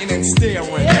comes a pointing and staring.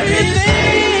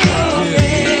 Everything's gonna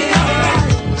be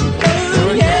alright.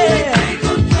 Oh, yeah.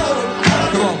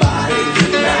 Come on,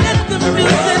 let the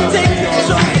music take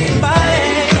control of your body.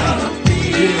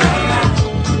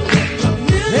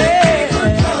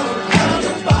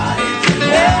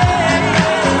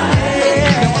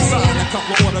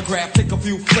 Take a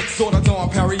few flicks, sort of Dawn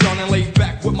Perry on and lay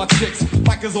back with my chicks.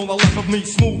 Micah's on the left of me,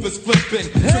 smooth as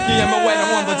flipping. Tricky and my way,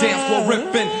 I'm on the dance floor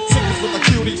ripping. Sickness with a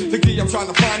cutie, the key I'm trying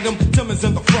to find him. Tim is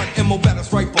in the front and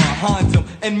Mobetta's right behind him.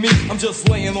 And me, I'm just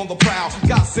laying on the prowl.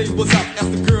 God say what's up as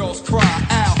the girls cry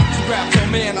out. She grabbed her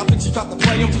man, I think she tried to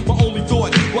play him. My only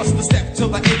thought was to step to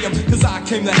the AM, cause I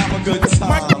came to have a good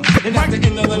time. And at the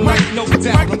end of the night, no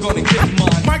doubt I'm gonna get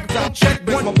mine. Microphone check,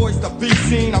 raise my voice to be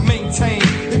seen. I maintain,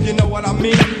 if you know what I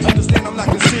mean. Understand I'm not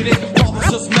conceited, father's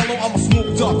just mellow. I'm a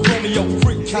smooth dog, Romeo,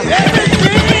 freak kind of.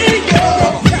 Everything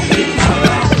gonna be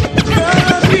alright.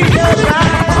 Gonna be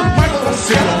alright. Microphone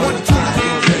check, 1, 2, 3.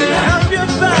 Help your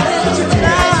body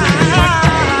tonight.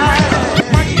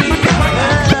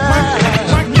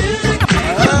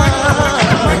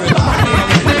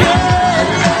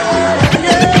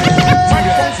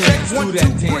 Do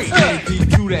that dance, baby,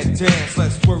 do that dance,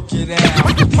 let's work it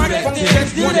out. Do that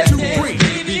dance, do that dance,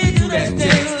 baby, do that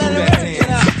dance, do that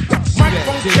dance.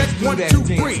 Microphone check, 1, 2,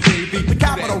 3. The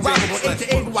capital rapper,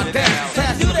 aka I dance.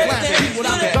 Pass the flash,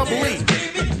 without the double E.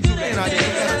 And I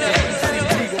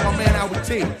dance with my man Howard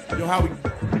T. Yo, Howie,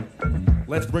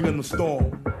 let's bring in the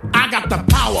storm. I got the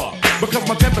power, because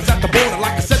my temper's at the border.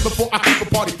 Like I said before, I keep a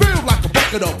party filled like a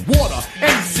bucket of water.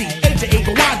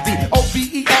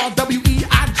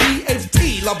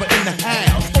 MC-AJAYD-OVERWEIGHT, lover in the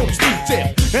house, on the street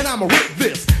tip. And I'ma rip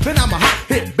this, then I'ma hot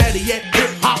hit, better yet hip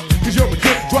hop. Cause you're a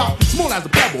hip drop, small as a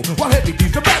pebble, while heavy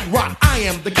D's the bedrock. I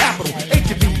am the capital,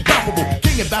 H-E-B, comparable,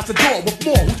 king of that's the door with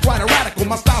more. Who's quite a radical?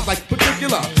 My style's like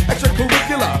particular,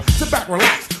 extracurricular. Sit back,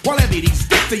 relax, while MDD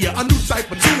stick to you. A new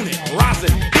type of tuning,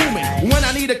 rising, booming. When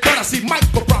I need a cut, I see Mike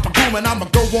for proper grooming.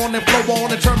 I'ma go on and flow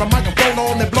on and turn my microphone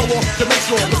on and blow on to make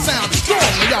sure the sound is strong.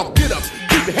 Now y'all get up,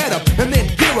 keep your head up, and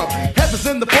then gear up. Heaven's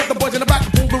in the front, the boys in the back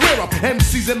can pull the rear up.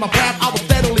 MC's in my path, I was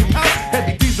steadily pounce.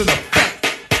 Heavy D's in the back,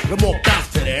 the more bounce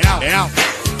to the out.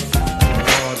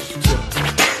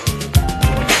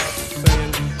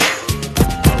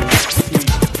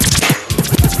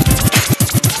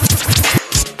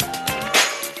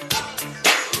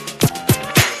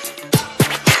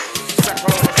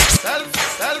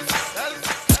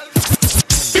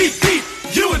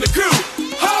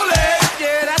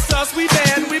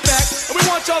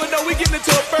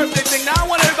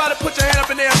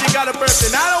 A birthday.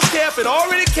 And I don't care if it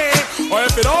already came or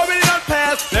if it already done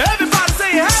passed. Now everybody say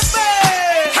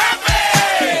happy!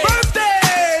 Happy!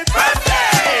 Birthday!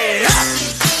 Birthday!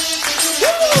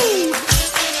 Woo!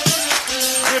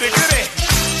 Goody, goody.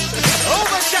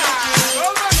 Overtime!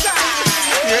 Overtime!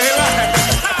 Yeah, right.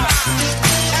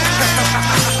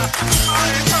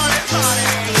 Party, party, party.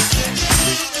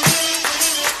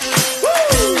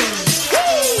 Woo!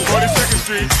 Woo! 42nd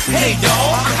Street. Hey,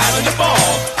 y'all, I'm having a ball.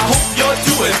 I hope you're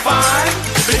doing fine,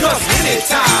 because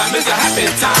anytime is a happy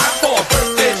time for a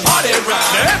birthday party rhyme.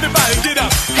 Now everybody get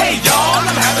up. Hey y'all,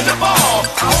 I'm having a ball.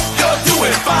 I hope you're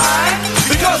doing fine,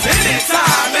 because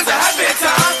anytime is a happy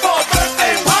time for a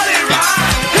birthday party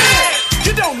rhyme. Hey,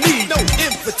 you don't need no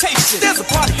invitation. There's a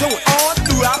party going on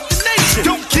throughout the nation.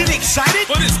 Don't get excited,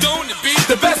 but it's going to be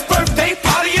the best birthday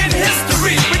party in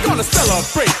history. We're gonna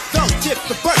celebrate the gift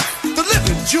of birth, the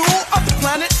living jewel of the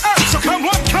planet Earth. So come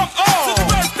on, come on to the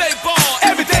birthday ball.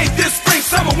 Every day this spring,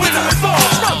 summer, winter, and fall.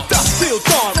 From dusk till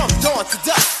dawn, from dawn to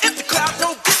dusk. If the crowd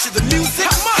don't get you the music,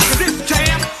 come on, 'cause it's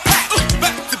jam packed,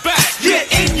 back to back, year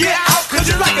in, year out, 'cause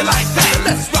you like it like that.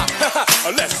 Let's rock,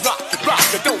 let's rock the rock.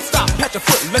 Don't stop, pat your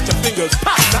foot and let your fingers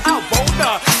pop. Now I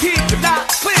wanna hear you loud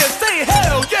clear, say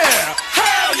hell yeah,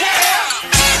 hell yeah.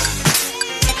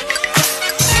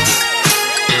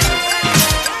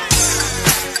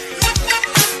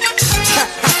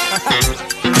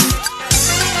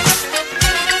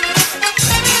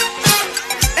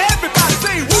 Everybody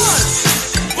say one,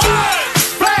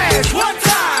 flash one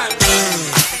time.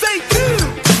 Say two,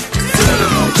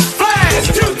 flash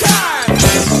two times.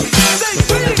 Say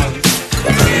three,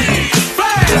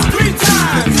 flash three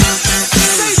times.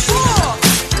 Say four,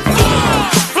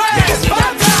 flash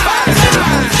five times.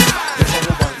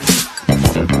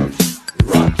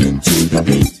 Rockin' to the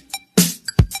beat.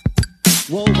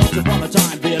 Well, once upon a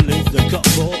time there lived a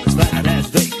couple as fat as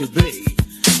they could be.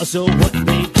 So what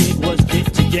they did was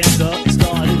get together and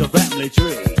started a family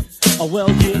tree. Oh well,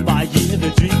 year by year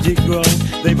the tree did grow.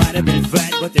 They might have been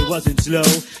fat, but they wasn't slow.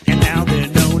 And now they're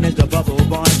known as the Bubble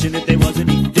Bunch. And if they wasn't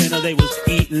eating dinner, they was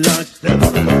eating lunch. The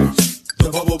Bubble Bunch, the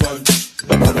Bubble Bunch,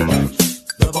 the Bubble Bunch,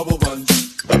 the Bubble Bunch,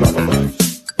 the Bubble Bunch.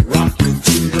 Rockin'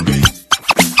 to the beat.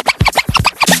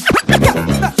 The Bubble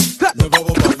Bunch, the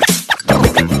Bubble Bunch,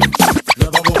 the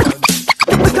Bubble Bunch.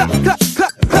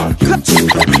 Rockin' to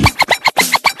the beat.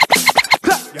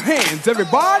 Your hands,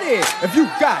 everybody, if you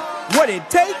got what it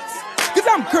takes. 'Cause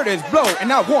I'm Curtis Blow,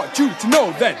 and I want you to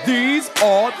know that these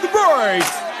are the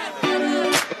breaks.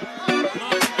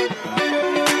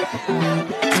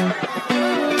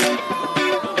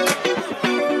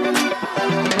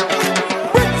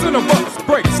 Brakes on a bus,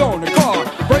 brakes on the car,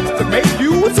 brakes to make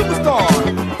you a superstar,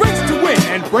 brakes to win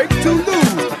and brakes to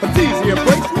lose. But these here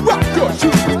brakes rock your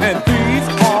shoes, and these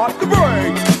are the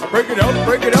breaks. Break it up,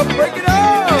 break it up, break it up.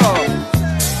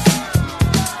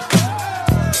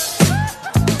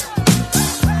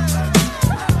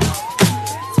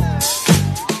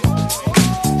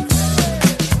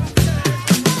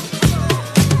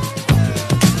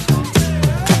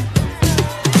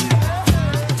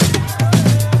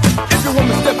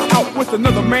 With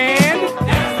another man,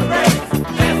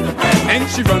 and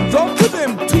she runs off with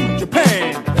him to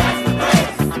Japan.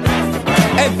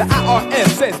 And the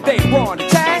IRS says they want a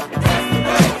tag,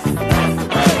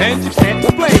 and you can't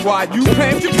explain why you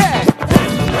claimed your cat.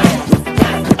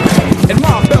 And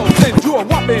Mom Bell sends you a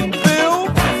whopping bill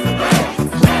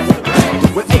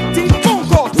with 18 phone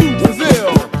calls to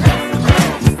Brazil,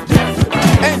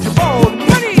 and you borrowed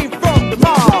money from the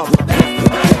mob.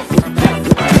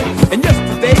 And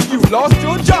yesterday you lost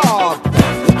your job.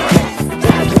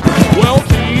 Well,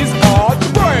 these are the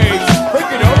breaks. Break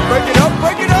it up, break it up,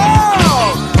 break it up.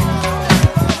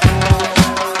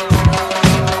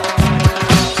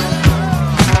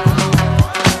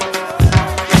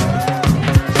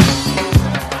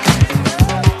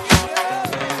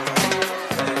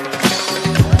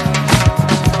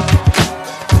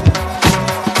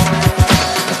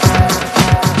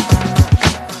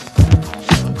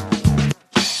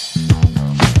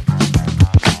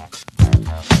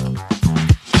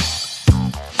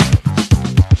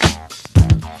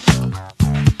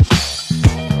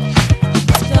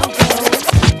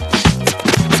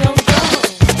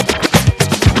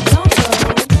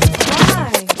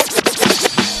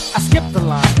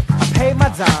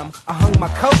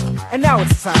 And now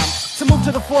it's time to move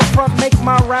to the forefront, make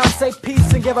my round, say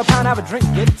peace and give a pound, have a drink,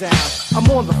 get down. I'm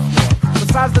on the floor.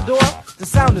 Besides the door, the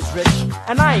sound is rich,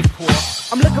 and I ain't poor.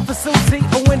 I'm looking for Susie,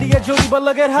 or Wendy, or Judy, but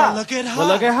look at her. Look at her. Well,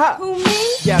 look at her. Who,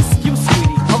 me? Yes, you,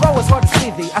 sweetie. Although it's hard to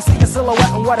see thee, I see your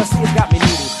silhouette, and what I see has got me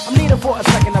needy. I'm needing for a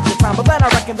second of your time, but then I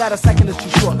reckon that a second is too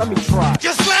short. Let me try.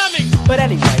 You're slamming. But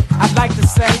anyway, I'd like to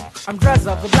say, I'm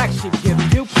Drezza, the black sheep, giving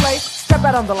you play. Step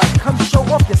out on the light, come show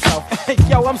off yourself.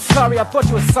 Yo, I'm sorry, I thought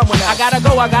you was someone else. I gotta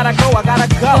go, I gotta go, I gotta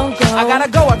go. Don't go. I gotta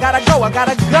go, I gotta go, I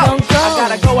gotta go. Don't go. I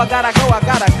gotta go, I gotta go, I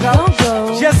gotta go. Don't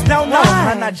go. Just don't know,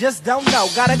 Why? and I just don't know.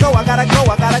 Gotta go, I gotta go,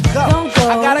 I gotta go. Don't go.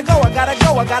 I gotta go, I gotta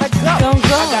go, I gotta go. Don't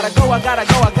go. I gotta go, I gotta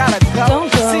go, I gotta go. Don't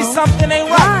go. See, something ain't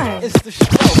right. Why? It's the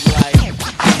stroke light.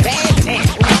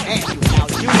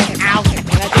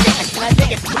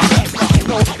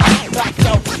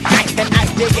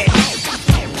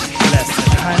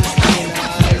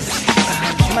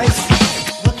 Nice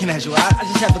looking at you. I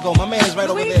just have to go. My man is right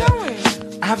over there.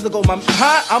 I have to go. I'm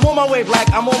on my way, Black.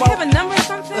 I'm on my way. You have a number or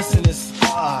something? Listen, it's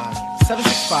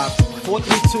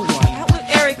 765-4321. What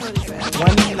area code is that?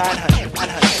 1-900.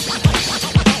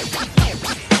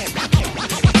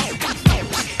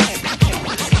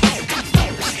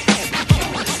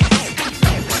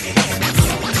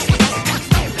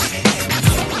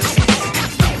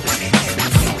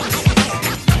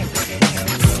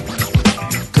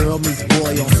 Girl meets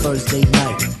boy on Thursday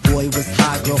night. Boy was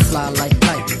high, girl fly like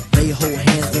night. They hold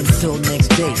hands until next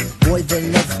day. Boy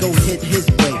then let's go hit his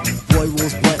way. Boy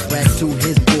rolls blunt rack to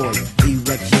his boy.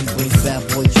 Erection brings bad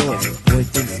boy joy. Boy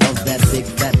thinks of that big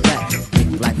fat back.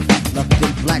 Big black fat,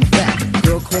 nothing black fat.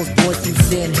 Girl calls boy to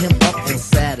stand him up on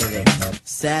Saturday.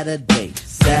 Saturday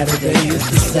is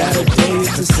the Saturday,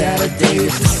 it's the Saturday,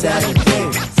 it's the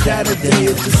Saturday. Saturday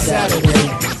is the Saturday.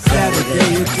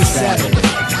 Saturday is the Saturday.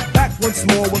 Back once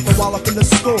more with the wallop in the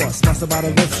score. Smash about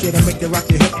a riff shit and make it rock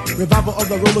your hip. Revival of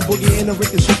the roller boogie and the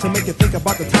ricochet to make you think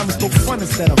about the time we spoke fun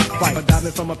instead of fight. But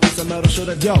diving from a piece of metal should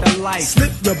have done light.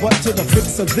 Slip your butt to the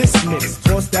fix of this mix.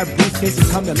 Toss that briefcase, it's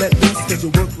time to let loose. Cause you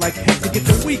work like heck to get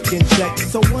the weekend check.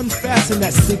 So unfasten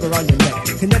that sleeper on your neck.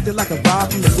 Connected like a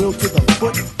vibe from the wheel to the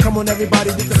foot. Come on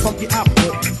everybody with the funky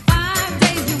output. 5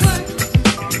 days you work,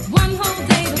 1 whole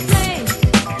day to play.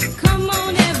 Come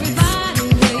on everybody,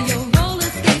 wear your roller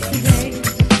skates today.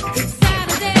 It's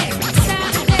Saturday,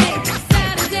 Saturday,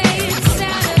 Saturday, it's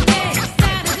Saturday,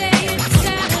 Saturday, it's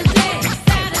Saturday,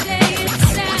 Saturday, it's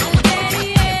Saturday,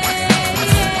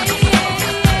 yeah.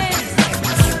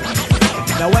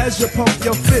 Now as you pump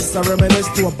your fists, I reminisce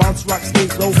to a bounce rock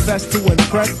skate low fest to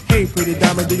impress. Hey pretty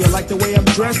diamond, do you like the way I'm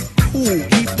dressed? Cool,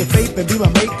 keep the faith and be my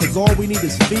mate, cause all we need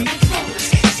is feet.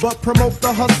 But promote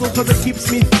the hustle cause it keeps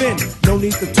me thin. No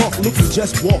need to talk, look, you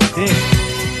just walked in.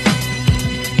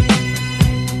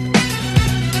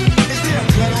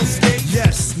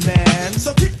 Yes, man.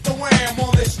 So keep the wham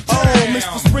on this jam. Oh,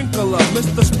 Mr.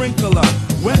 Sprinkler.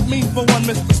 Wet me for one,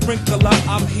 Mr. Sprinkler.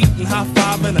 I'm heating high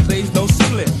five and a day's no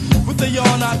split. With the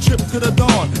yawn, I trip to the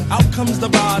dawn. Out comes the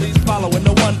bodies following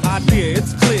the one idea.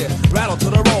 It's clear. Rattle to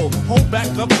the roll. Hold back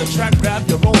up the track, grab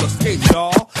your roller skate,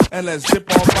 y'all. And let's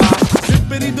zip on by.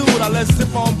 Zippity dude, let's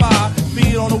zip on by.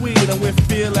 Feed on the weed and we're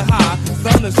feeling high.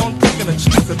 Sun is on thick and the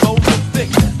cheeks are golden thick.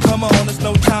 Come on, there's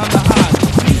no time to hide.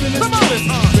 Season is chillin',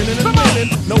 spinning and spinning.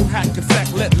 No hack and sack,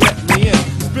 let me in.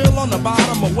 Spill on the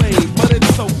bottom of wave, but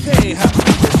it's okay. Happy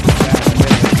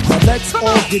now let's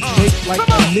all get baked like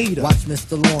Anita. Watch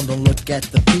Mr. Lawn, don't look at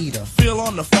the Peter. Feel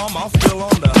on the farm, I'll feel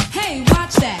on the. Hey,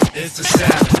 watch that. It's a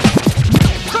Saturday.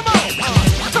 Come on,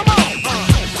 come on.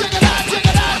 Check it out, check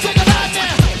it out, check it out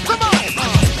now. Come on,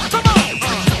 come on.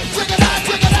 Check it out,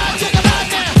 check it out, check it out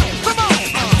now. Come on,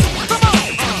 come on.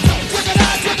 Check it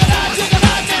out, check it out, check it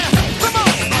out now. Come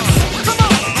on, come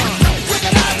on. Check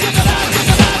it out, check it out, check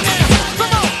it out now.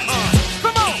 Come on,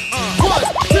 come on. 1,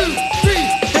 2, 3,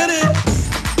 hit it.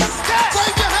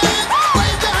 Wave your hand,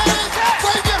 wave your hand,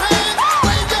 wave your hand,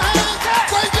 wave your hand, wave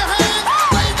your hand,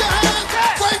 wave your hand,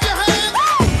 wave your hand.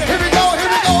 Here we go,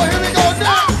 here we go, here we go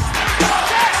now.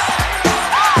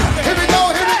 Here we go,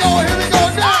 here we go, here we go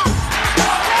now.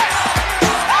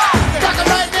 Rock it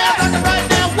right now, rock it right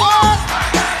now, what?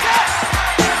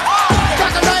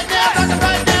 Rock it right now,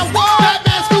 what?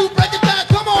 Batman Scoop, break it down,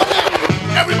 come on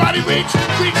now. Everybody reach to the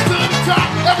top.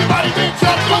 Everybody reach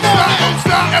up, don't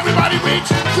stop. Everybody reach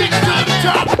to the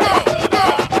top.